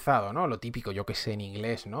puntualizado, ¿no? Lo típico, yo que sé, en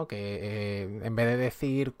inglés, ¿no? Que en vez de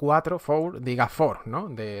decir 4, diga 4, ¿no?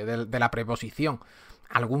 De la preposición.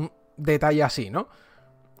 Algún detalle así, ¿no?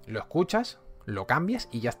 Lo escuchas, lo cambias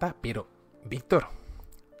y ya está. Pero, Víctor,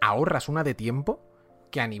 ahorras una de tiempo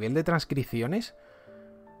que a nivel de transcripciones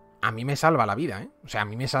a mí me salva la vida, ¿eh? O sea, a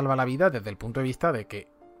mí me salva la vida desde el punto de vista de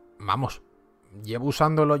que, vamos, llevo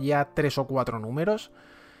usándolo ya 3 o 4 números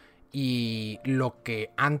y lo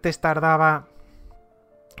que antes tardaba,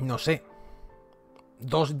 no sé,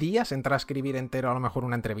 2 días en transcribir entero a lo mejor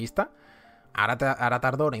una entrevista, ahora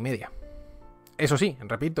tardo 1 hora y media. Eso sí,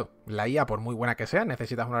 repito, la IA, por muy buena que sea,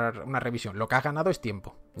 necesitas una revisión. Lo que has ganado es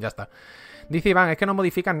tiempo. Ya está. Dice Iván, es que no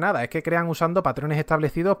modifican nada, es que crean usando patrones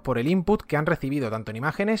establecidos por el input que han recibido tanto en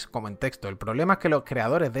imágenes como en texto. El problema es que los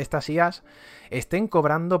creadores de estas IAs estén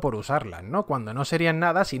cobrando por usarlas, ¿no? Cuando no serían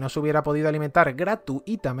nada si no se hubiera podido alimentar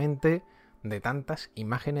gratuitamente de tantas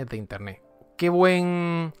imágenes de internet. Qué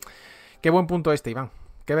buen punto este, Iván.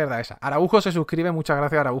 Qué verdad esa. Araujo se suscribe, muchas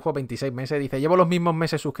gracias Araujo, 26 meses. Dice, llevo los mismos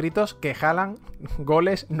meses suscritos que Haaland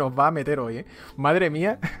goles nos va a meter hoy, ¿eh? Madre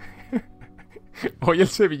mía. Hoy el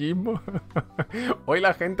sevillismo. Hoy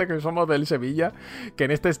la gente que somos del Sevilla, que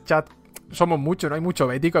en este chat somos muchos, ¿no? Hay mucho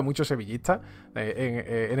bético, hay muchos sevillistas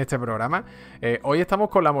en este programa. Hoy estamos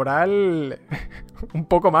con la moral un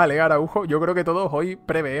poco mal, ¿eh, Araujo? Yo creo que todos hoy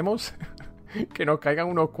preveemos que nos caigan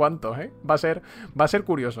unos cuantos, ¿eh? Va a ser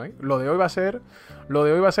curioso, ¿eh? Lo de hoy va a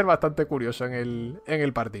ser bastante curioso en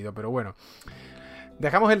el partido, pero bueno.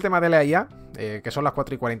 Dejamos el tema de la IA, que son las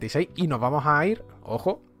 4:46, y nos vamos a ir,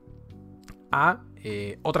 ojo, a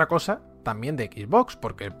otra cosa también de Xbox,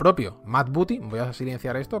 porque el propio Matt Booty, voy a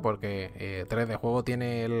silenciar esto porque 3D Juego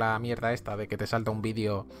tiene la mierda esta de que te salta un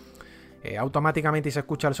vídeo automáticamente y se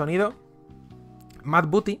escucha el sonido. Matt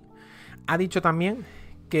Booty ha dicho también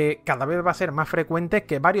que cada vez va a ser más frecuente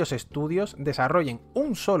que varios estudios desarrollen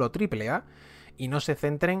un solo AAA y no se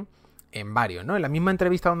centren en varios, ¿no? En la misma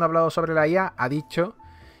entrevista donde ha hablado sobre la IA ha dicho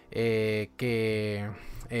que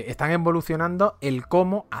están evolucionando el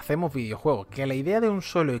cómo hacemos videojuegos, que la idea de un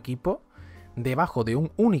solo equipo debajo de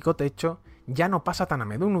un único techo ya no pasa tan a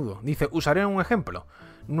menudo. Dice, usaré un ejemplo,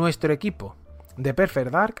 nuestro equipo de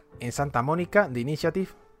Perfect Dark en Santa Mónica de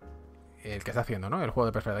Initiative, el que está haciendo, ¿no? El juego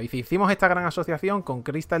de Perfect Dark. Dice, hicimos esta gran asociación con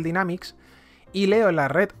Crystal Dynamics y leo en la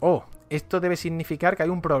red, esto debe significar que hay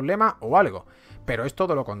un problema o algo, pero es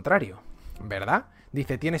todo lo contrario, ¿verdad?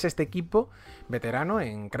 Dice, tienes este equipo veterano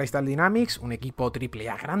en Crystal Dynamics, un equipo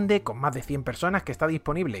AAA grande con más de 100 personas que está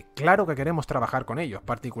disponible. Claro que queremos trabajar con ellos,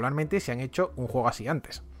 particularmente si han hecho un juego así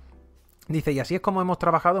antes. Dice, y así es como hemos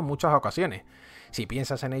trabajado en muchas ocasiones. Si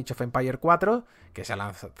piensas en Age of Empires 4, que se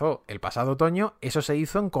lanzó el pasado otoño, eso se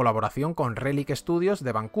hizo en colaboración con Relic Studios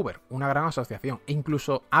de Vancouver, una gran asociación, e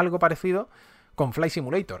incluso algo parecido con Flight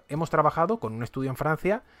Simulator. Hemos trabajado con un estudio en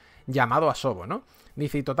Francia llamado Asobo, ¿no?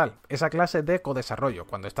 Dice, y total, esa clase de codesarrollo,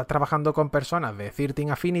 cuando estás trabajando con personas de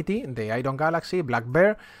 13 Affinity, de Iron Galaxy, Black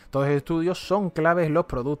Bear, todos esos estudios son claves en los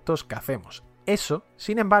productos que hacemos. Eso,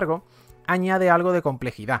 sin embargo, añade algo de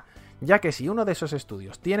complejidad, ya que si uno de esos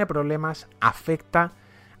estudios tiene problemas, afecta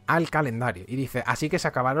al calendario. Y dice, así que se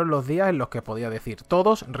acabaron los días en los que podía decir,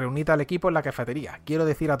 todos reunid al equipo en la cafetería, quiero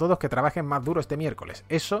decir a todos que trabajen más duro este miércoles.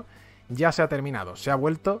 Eso ya se ha terminado, se ha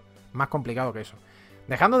vuelto más complicado que eso.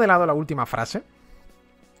 Dejando de lado la última frase,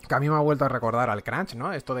 que a mí me ha vuelto a recordar al crunch,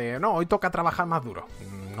 ¿no? Esto de, no, hoy toca trabajar más duro.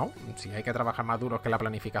 No, si hay que trabajar más duro es que la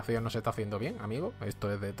planificación no se está haciendo bien, amigo.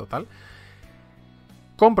 Esto es de total.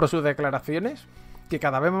 Compro sus declaraciones, que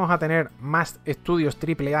cada vez vamos a tener más estudios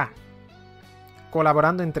AAA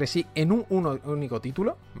colaborando entre sí en un único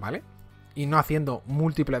título, ¿vale? Y no haciendo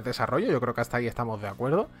múltiples desarrollos, yo creo que hasta ahí estamos de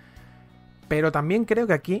acuerdo. Pero también creo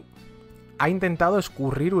que aquí ha intentado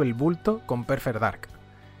escurrir el bulto con Perfect Dark.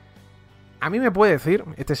 A mí me puede decir,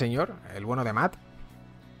 este señor, el bueno de Matt,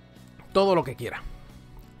 todo lo que quiera.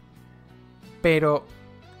 Pero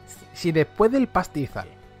si después del pastizal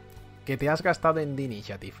que te has gastado en The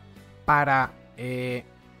Initiative para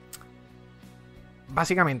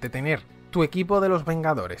básicamente tener tu equipo de los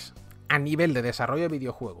Vengadores a nivel de desarrollo de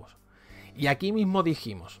videojuegos, y aquí mismo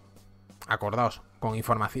dijimos, acordaos, con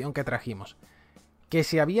información que trajimos, que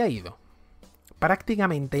se había ido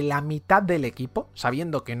prácticamente la mitad del equipo,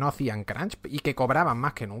 sabiendo que no hacían crunch y que cobraban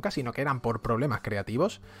más que nunca, sino que eran por problemas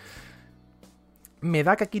creativos, me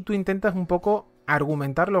da que aquí tú intentas un poco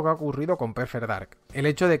argumentar lo que ha ocurrido con Perfect Dark. El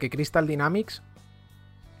hecho de que Crystal Dynamics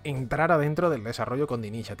entrara dentro del desarrollo con The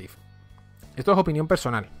Initiative. Esto es opinión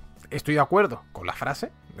personal. Estoy de acuerdo con la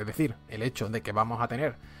frase, es decir, el hecho de que vamos a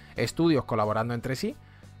tener estudios colaborando entre sí,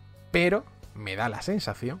 pero me da la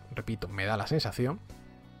sensación, repito, me da la sensación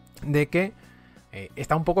de que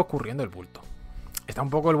está un poco escurriendo el bulto. Está un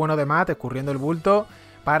poco el bueno de Matt escurriendo el bulto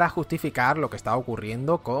para justificar lo que está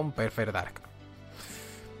ocurriendo con Perfect Dark.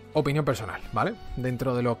 Opinión personal, ¿vale?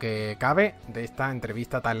 Dentro de lo que cabe de esta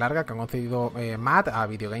entrevista tan larga que han concedido Matt a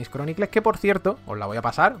Video Games Chronicles, que por cierto, os la voy a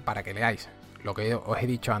pasar para que leáis lo que os he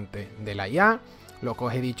dicho antes de la IA, lo que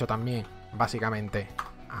os he dicho también, básicamente,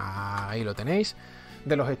 ahí lo tenéis,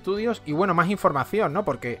 de los estudios, y bueno, más información, ¿no?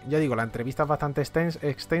 Porque, ya digo, la entrevista es bastante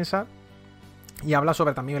extensa y habla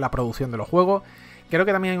sobre también la producción de los juegos. Creo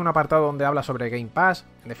que también hay un apartado donde habla sobre Game Pass.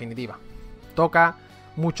 En definitiva, toca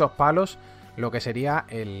muchos palos lo que sería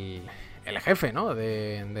el jefe, ¿no?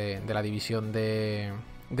 de la división de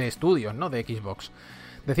estudios, ¿no? De Xbox.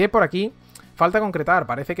 Decía por aquí, falta concretar,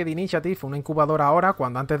 parece que The Initiative fue una incubadora ahora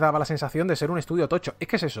cuando antes daba la sensación de ser un estudio tocho. Es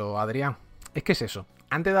que es eso, Adrián. Es que es eso.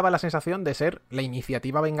 Antes daba la sensación de ser la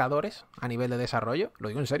iniciativa Vengadores a nivel de desarrollo. Lo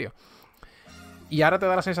digo en serio. Y ahora te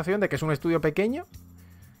da la sensación de que es un estudio pequeño.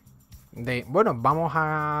 De, bueno, vamos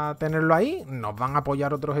a tenerlo ahí. Nos van a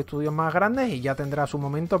apoyar otros estudios más grandes y ya tendrá su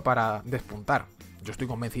momento para despuntar. Yo estoy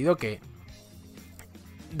convencido que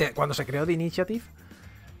cuando se creó The Initiative,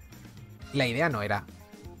 la idea no era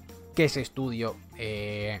que ese estudio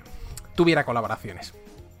tuviera colaboraciones.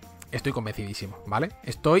 Estoy convencidísimo, ¿vale?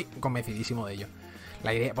 Estoy convencidísimo de ello.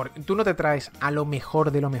 La idea, porque tú no te traes a lo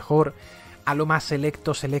mejor de lo mejor, a lo más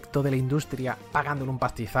selecto de la industria, pagándole un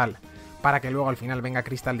pastizal, para que luego al final venga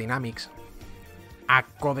Crystal Dynamics a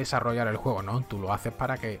co-desarrollar el juego, ¿no? Tú lo haces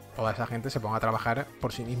para que toda esa gente se ponga a trabajar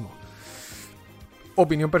por sí mismo.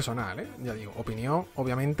 Opinión personal, ¿eh? Ya digo, opinión,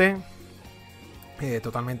 obviamente,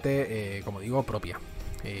 totalmente, como digo, propia.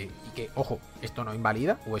 Y que, ojo, esto no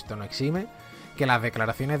invalida o esto no exime que las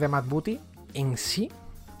declaraciones de Matt Booty en sí,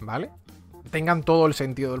 ¿vale?, tengan todo el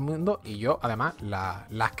sentido del mundo, y yo además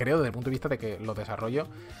las creo desde el punto de vista de que los desarrollos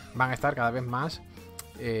van a estar cada vez más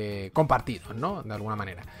compartidos, ¿no? De alguna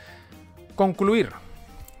manera. Concluir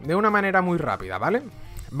de una manera muy rápida, ¿vale?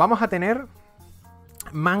 Vamos a tener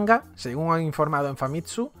manga, según han informado en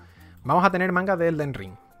Famitsu, vamos a tener manga de Elden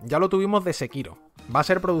Ring. Ya lo tuvimos de Sekiro. Va a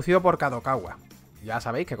ser producido por Kadokawa. Ya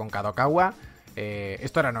sabéis que con Kadokawa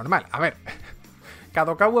esto era normal. A ver,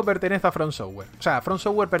 Kadokawa pertenece a From Software. O sea, From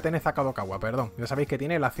Software pertenece a Kadokawa, perdón. Ya sabéis que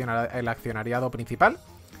tiene el accionariado principal.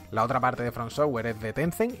 La otra parte de From Software es de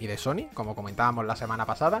Tencent y de Sony, como comentábamos la semana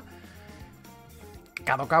pasada.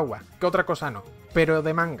 Kadokawa, ¿qué otra cosa no? Pero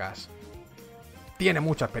de mangas tiene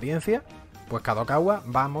mucha experiencia. Pues Kadokawa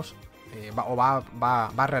va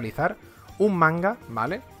a realizar un manga,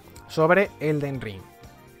 ¿vale?, sobre Elden Ring.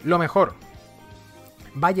 Lo mejor,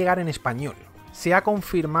 va a llegar en español. Se ha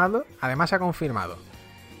confirmado, además se ha confirmado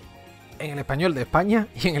en el español de España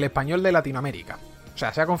y en el español de Latinoamérica. O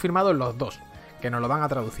sea, se ha confirmado en los dos, que nos lo van a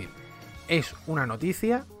traducir. Es una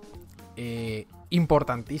noticia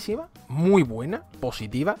importantísima, muy buena,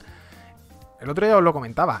 positiva. El otro día os lo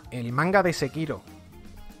comentaba, el manga de Sekiro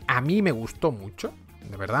a mí me gustó mucho,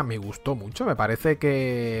 de verdad me gustó mucho. Me parece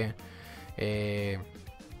que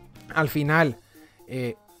al final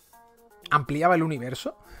ampliaba el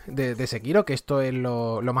universo de Sekiro, que esto es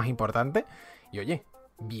lo más importante. Y oye,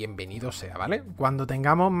 bienvenido sea, ¿vale? Cuando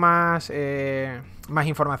tengamos más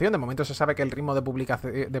información, de momento se sabe que el ritmo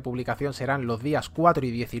de publicación serán los días 4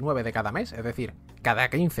 y 19 de cada mes, es decir, cada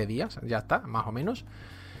 15 días, ya está, más o menos,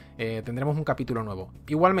 tendremos un capítulo nuevo.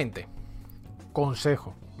 Igualmente,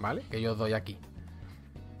 consejo, ¿vale? Que yo os doy aquí.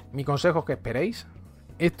 Mi consejo es que esperéis.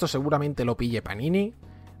 Esto seguramente lo pille Panini,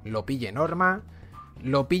 lo pille Norma,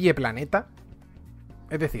 lo pille Planeta.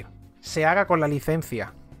 Es decir, se haga con la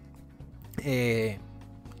licencia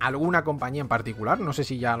alguna compañía en particular. No sé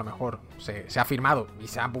si ya a lo mejor se ha firmado y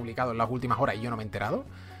se ha publicado en las últimas horas y yo no me he enterado.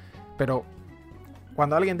 Pero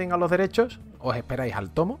cuando alguien tenga los derechos, os esperáis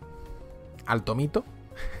al tomo, al tomito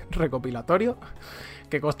recopilatorio,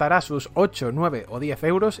 que costará sus 8, 9 o 10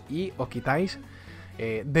 euros y os quitáis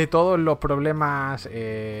de todos los problemas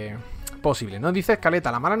posibles. Nos dice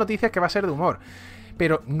Escaleta, la mala noticia es que va a ser de humor,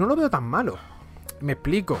 pero no lo veo tan malo. Me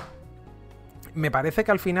explico. Me parece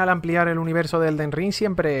que al final ampliar el universo de Elden Ring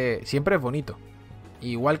siempre es bonito.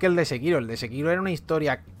 Igual que el de Sekiro. El de Sekiro era una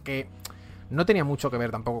historia que no tenía mucho que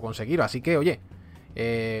ver tampoco con Sekiro. Así que, oye,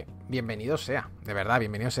 bienvenido sea. De verdad,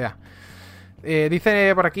 bienvenido sea.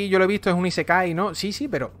 Dice por aquí, yo lo he visto, es un Isekai, ¿no? Sí,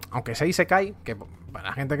 pero aunque sea Isekai, que para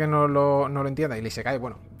la gente que no lo entienda, y el Isekai,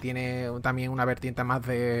 bueno, tiene también una vertiente más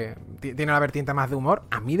de... Tiene una vertiente más de humor.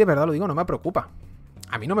 A mí, de verdad lo digo, no me preocupa.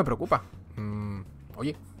 A mí no me preocupa.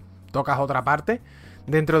 Oye, tocas otra parte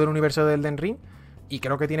dentro del universo del Elden Ring y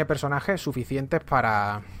creo que tiene personajes suficientes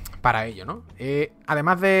para ello, ¿no?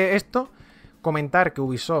 Además de esto, comentar que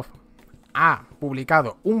Ubisoft ha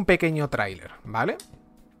publicado un pequeño tráiler, ¿vale?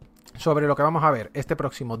 Sobre lo que vamos a ver este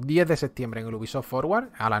próximo 10 de septiembre en el Ubisoft Forward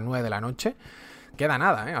a las 9 de la noche. Queda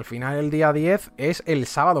nada, ¿eh? Al final el día 10 es el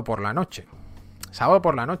sábado por la noche. Sábado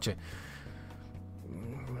por la noche.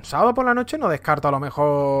 Sábado por la noche no descarto a lo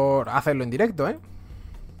mejor hacerlo en directo, ¿eh?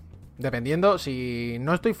 Dependiendo, si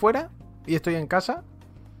no estoy fuera y estoy en casa,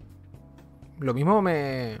 lo mismo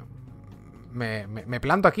me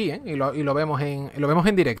planto aquí, ¿eh? Y lo vemos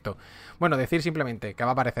en directo. Bueno, decir simplemente que va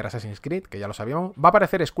a aparecer Assassin's Creed, que ya lo sabíamos. Va a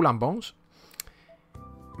aparecer Skull and Bones.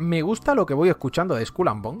 Me gusta lo que voy escuchando de Skull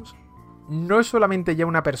and Bones. No es solamente ya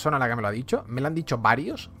una persona la que me lo ha dicho, me lo han dicho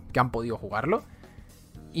varios que han podido jugarlo.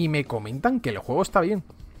 Y me comentan que el juego está bien.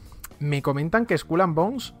 Me comentan que Skull and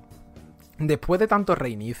Bones, después de tantos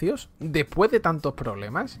reinicios, después de tantos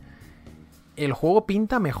problemas, el juego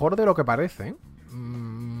pinta mejor de lo que parece, ¿eh?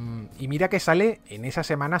 Y mira que sale en esa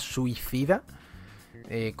semana suicida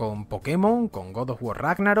con Pokémon, con God of War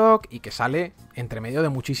Ragnarok, y que sale entre medio de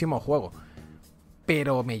muchísimos juegos.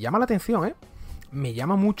 Pero me llama la atención, ¿eh? Me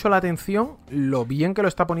llama mucho la atención lo bien que lo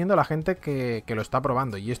está poniendo la gente que lo está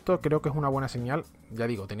probando. Y esto creo que es una buena señal, ya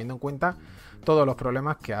digo, teniendo en cuenta todos los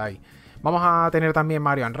problemas que hay. Vamos a tener también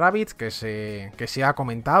Mario & Rabbids, que se ha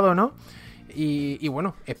comentado, ¿no? Y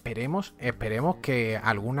bueno, esperemos que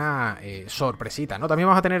alguna sorpresita, ¿no? También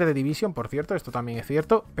vamos a tener The Division, por cierto, esto también es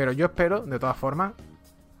cierto, pero yo espero, de todas formas,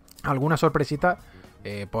 alguna sorpresita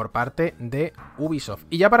por parte de Ubisoft.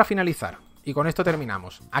 Y ya para finalizar, y con esto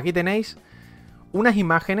terminamos, aquí tenéis unas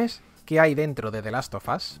imágenes que hay dentro de The Last of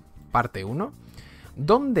Us, parte 1,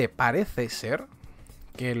 donde parece ser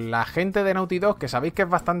que la gente de Naughty Dog, que sabéis que es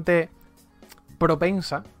bastante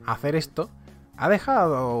propensa a hacer esto, ha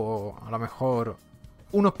dejado a lo mejor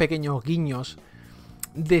unos pequeños guiños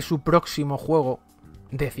de su próximo juego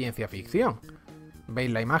de ciencia ficción.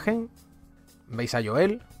 ¿Veis la imagen? ¿Veis a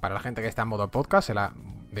Joel? Para la gente que está en modo podcast, se la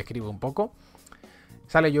describo un poco.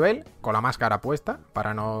 Sale Joel con la máscara puesta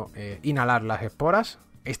para no inhalar las esporas.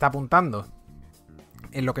 Está apuntando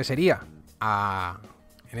en lo que sería,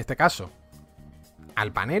 en este caso,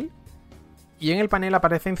 al panel. Y en el panel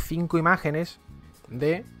aparecen 5 imágenes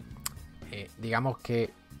de... digamos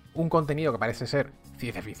que un contenido que parece ser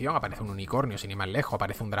ciencia ficción, aparece un unicornio sin ir más lejos,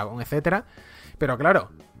 aparece un dragón, etcétera. Pero claro,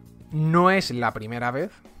 no es la primera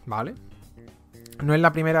vez, ¿vale? No es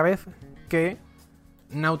la primera vez que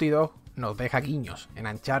Naughty Dog nos deja guiños. En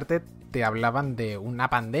Uncharted te hablaban de una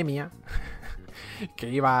pandemia que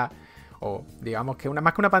iba, o digamos que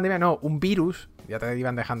más que una pandemia, no, un virus. Ya te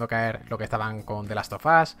iban dejando caer lo que estaban con The Last of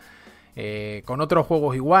Us. Con otros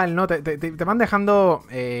juegos igual, ¿no? Te van dejando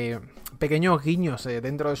pequeños guiños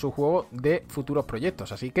dentro de su juego de futuros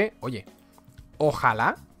proyectos. Así que, oye,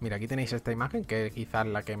 ojalá, mira, aquí tenéis esta imagen, que es quizás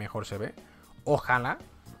la que mejor se ve. Ojalá,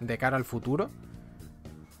 de cara al futuro,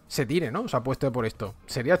 se tire, ¿no? Se apueste por esto.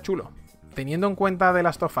 Sería chulo. Teniendo en cuenta The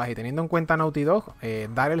Last of Us y teniendo en cuenta Naughty Dog,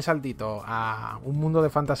 dar el saltito a un mundo de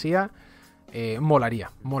fantasía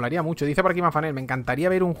molaría mucho. Dice por aquí Mafanel, me encantaría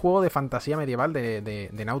ver un juego de fantasía medieval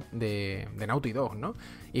de Naughty Dog, ¿no?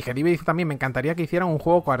 Y Gedive dice también, me encantaría que hicieran un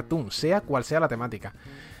juego cartoon, sea cual sea la temática.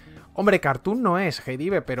 Hombre, cartoon no es,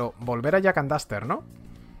 Gedive, pero volver a Jak and Daxter, ¿no?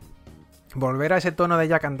 Volver a ese tono de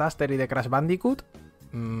Jak and Daxter y de Crash Bandicoot,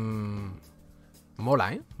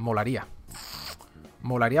 mola, ¿eh? Molaría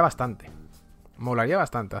bastante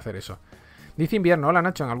hacer eso. Dice Invierno, hola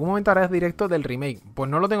Nacho, ¿en algún momento harás directo del remake? Pues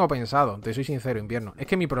no lo tengo pensado, te soy sincero, Invierno. Es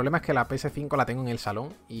que mi problema es que la PS5 la tengo en el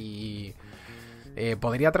salón y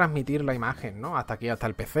podría transmitir la imagen, ¿no? Hasta aquí, hasta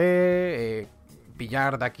el PC,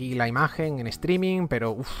 pillar de aquí la imagen en streaming,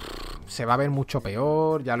 pero se va a ver mucho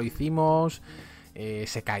peor, ya lo hicimos,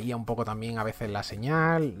 se caía un poco también a veces la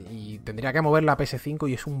señal y tendría que mover la PS5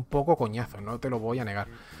 y es un poco coñazo, no te lo voy a negar.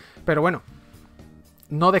 Pero bueno,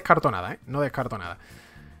 no descarto nada, no descarto nada.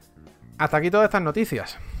 Hasta aquí todas estas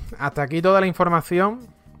noticias. Hasta aquí toda la información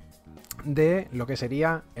de lo que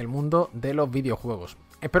sería el mundo de los videojuegos.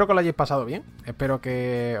 Espero que lo hayáis pasado bien. Espero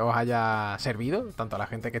que os haya servido, tanto a la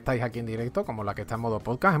gente que estáis aquí en directo como la que está en modo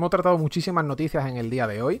podcast. Hemos tratado muchísimas noticias en el día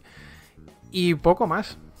de hoy. Y poco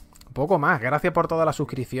más. Poco más. Gracias por todas las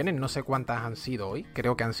suscripciones. No sé cuántas han sido hoy.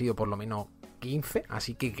 Creo que han sido por lo menos 15,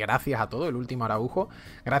 así que gracias a todo, el último Araujo,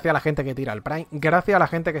 gracias a la gente que tira el Prime, gracias a la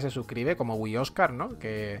gente que se suscribe, como Wii Oscar, ¿no?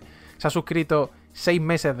 Que se ha suscrito 6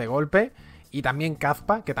 meses de golpe, y también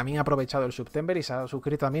Kazpa, que también ha aprovechado el September y se ha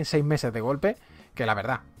suscrito también 6 meses de golpe, que la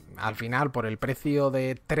verdad, al final, por el precio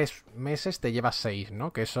de 3 meses te llevas 6,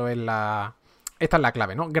 ¿no? Que eso es esta es la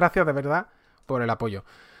clave, ¿no? Gracias de verdad por el apoyo.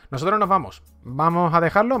 Nosotros nos vamos a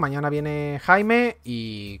dejarlo, mañana viene Jaime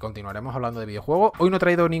y continuaremos hablando de videojuegos. Hoy no he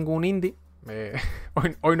traído ningún indie.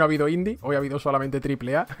 Hoy no ha habido indie, hoy ha habido solamente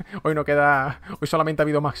AAA, hoy solamente ha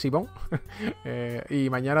habido Maximum y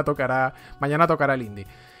mañana tocará el indie.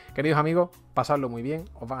 Queridos amigos, pasadlo muy bien,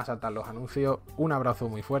 os van a saltar los anuncios, un abrazo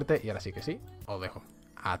muy fuerte y ahora sí que sí, os dejo.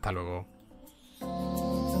 Hasta luego.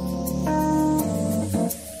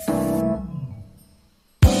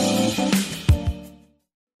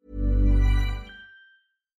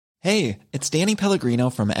 Hey, it's Danny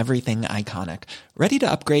Pellegrino from Everything Iconic. Ready to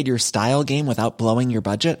upgrade your style game without blowing your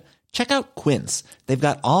budget? Check out Quince. They've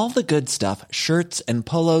got all the good stuff, shirts and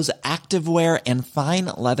polos, activewear, and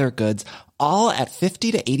fine leather goods, all at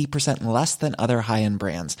 50 to 80% less than other high-end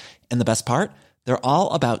brands. And the best part? They're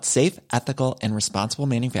all about safe, ethical, and responsible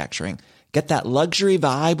manufacturing. Get that luxury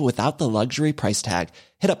vibe without the luxury price tag.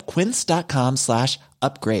 Hit up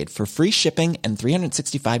quince.com/upgrade for free shipping and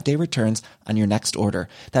 365-day returns on your next order.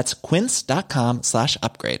 That's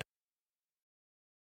quince.com/upgrade.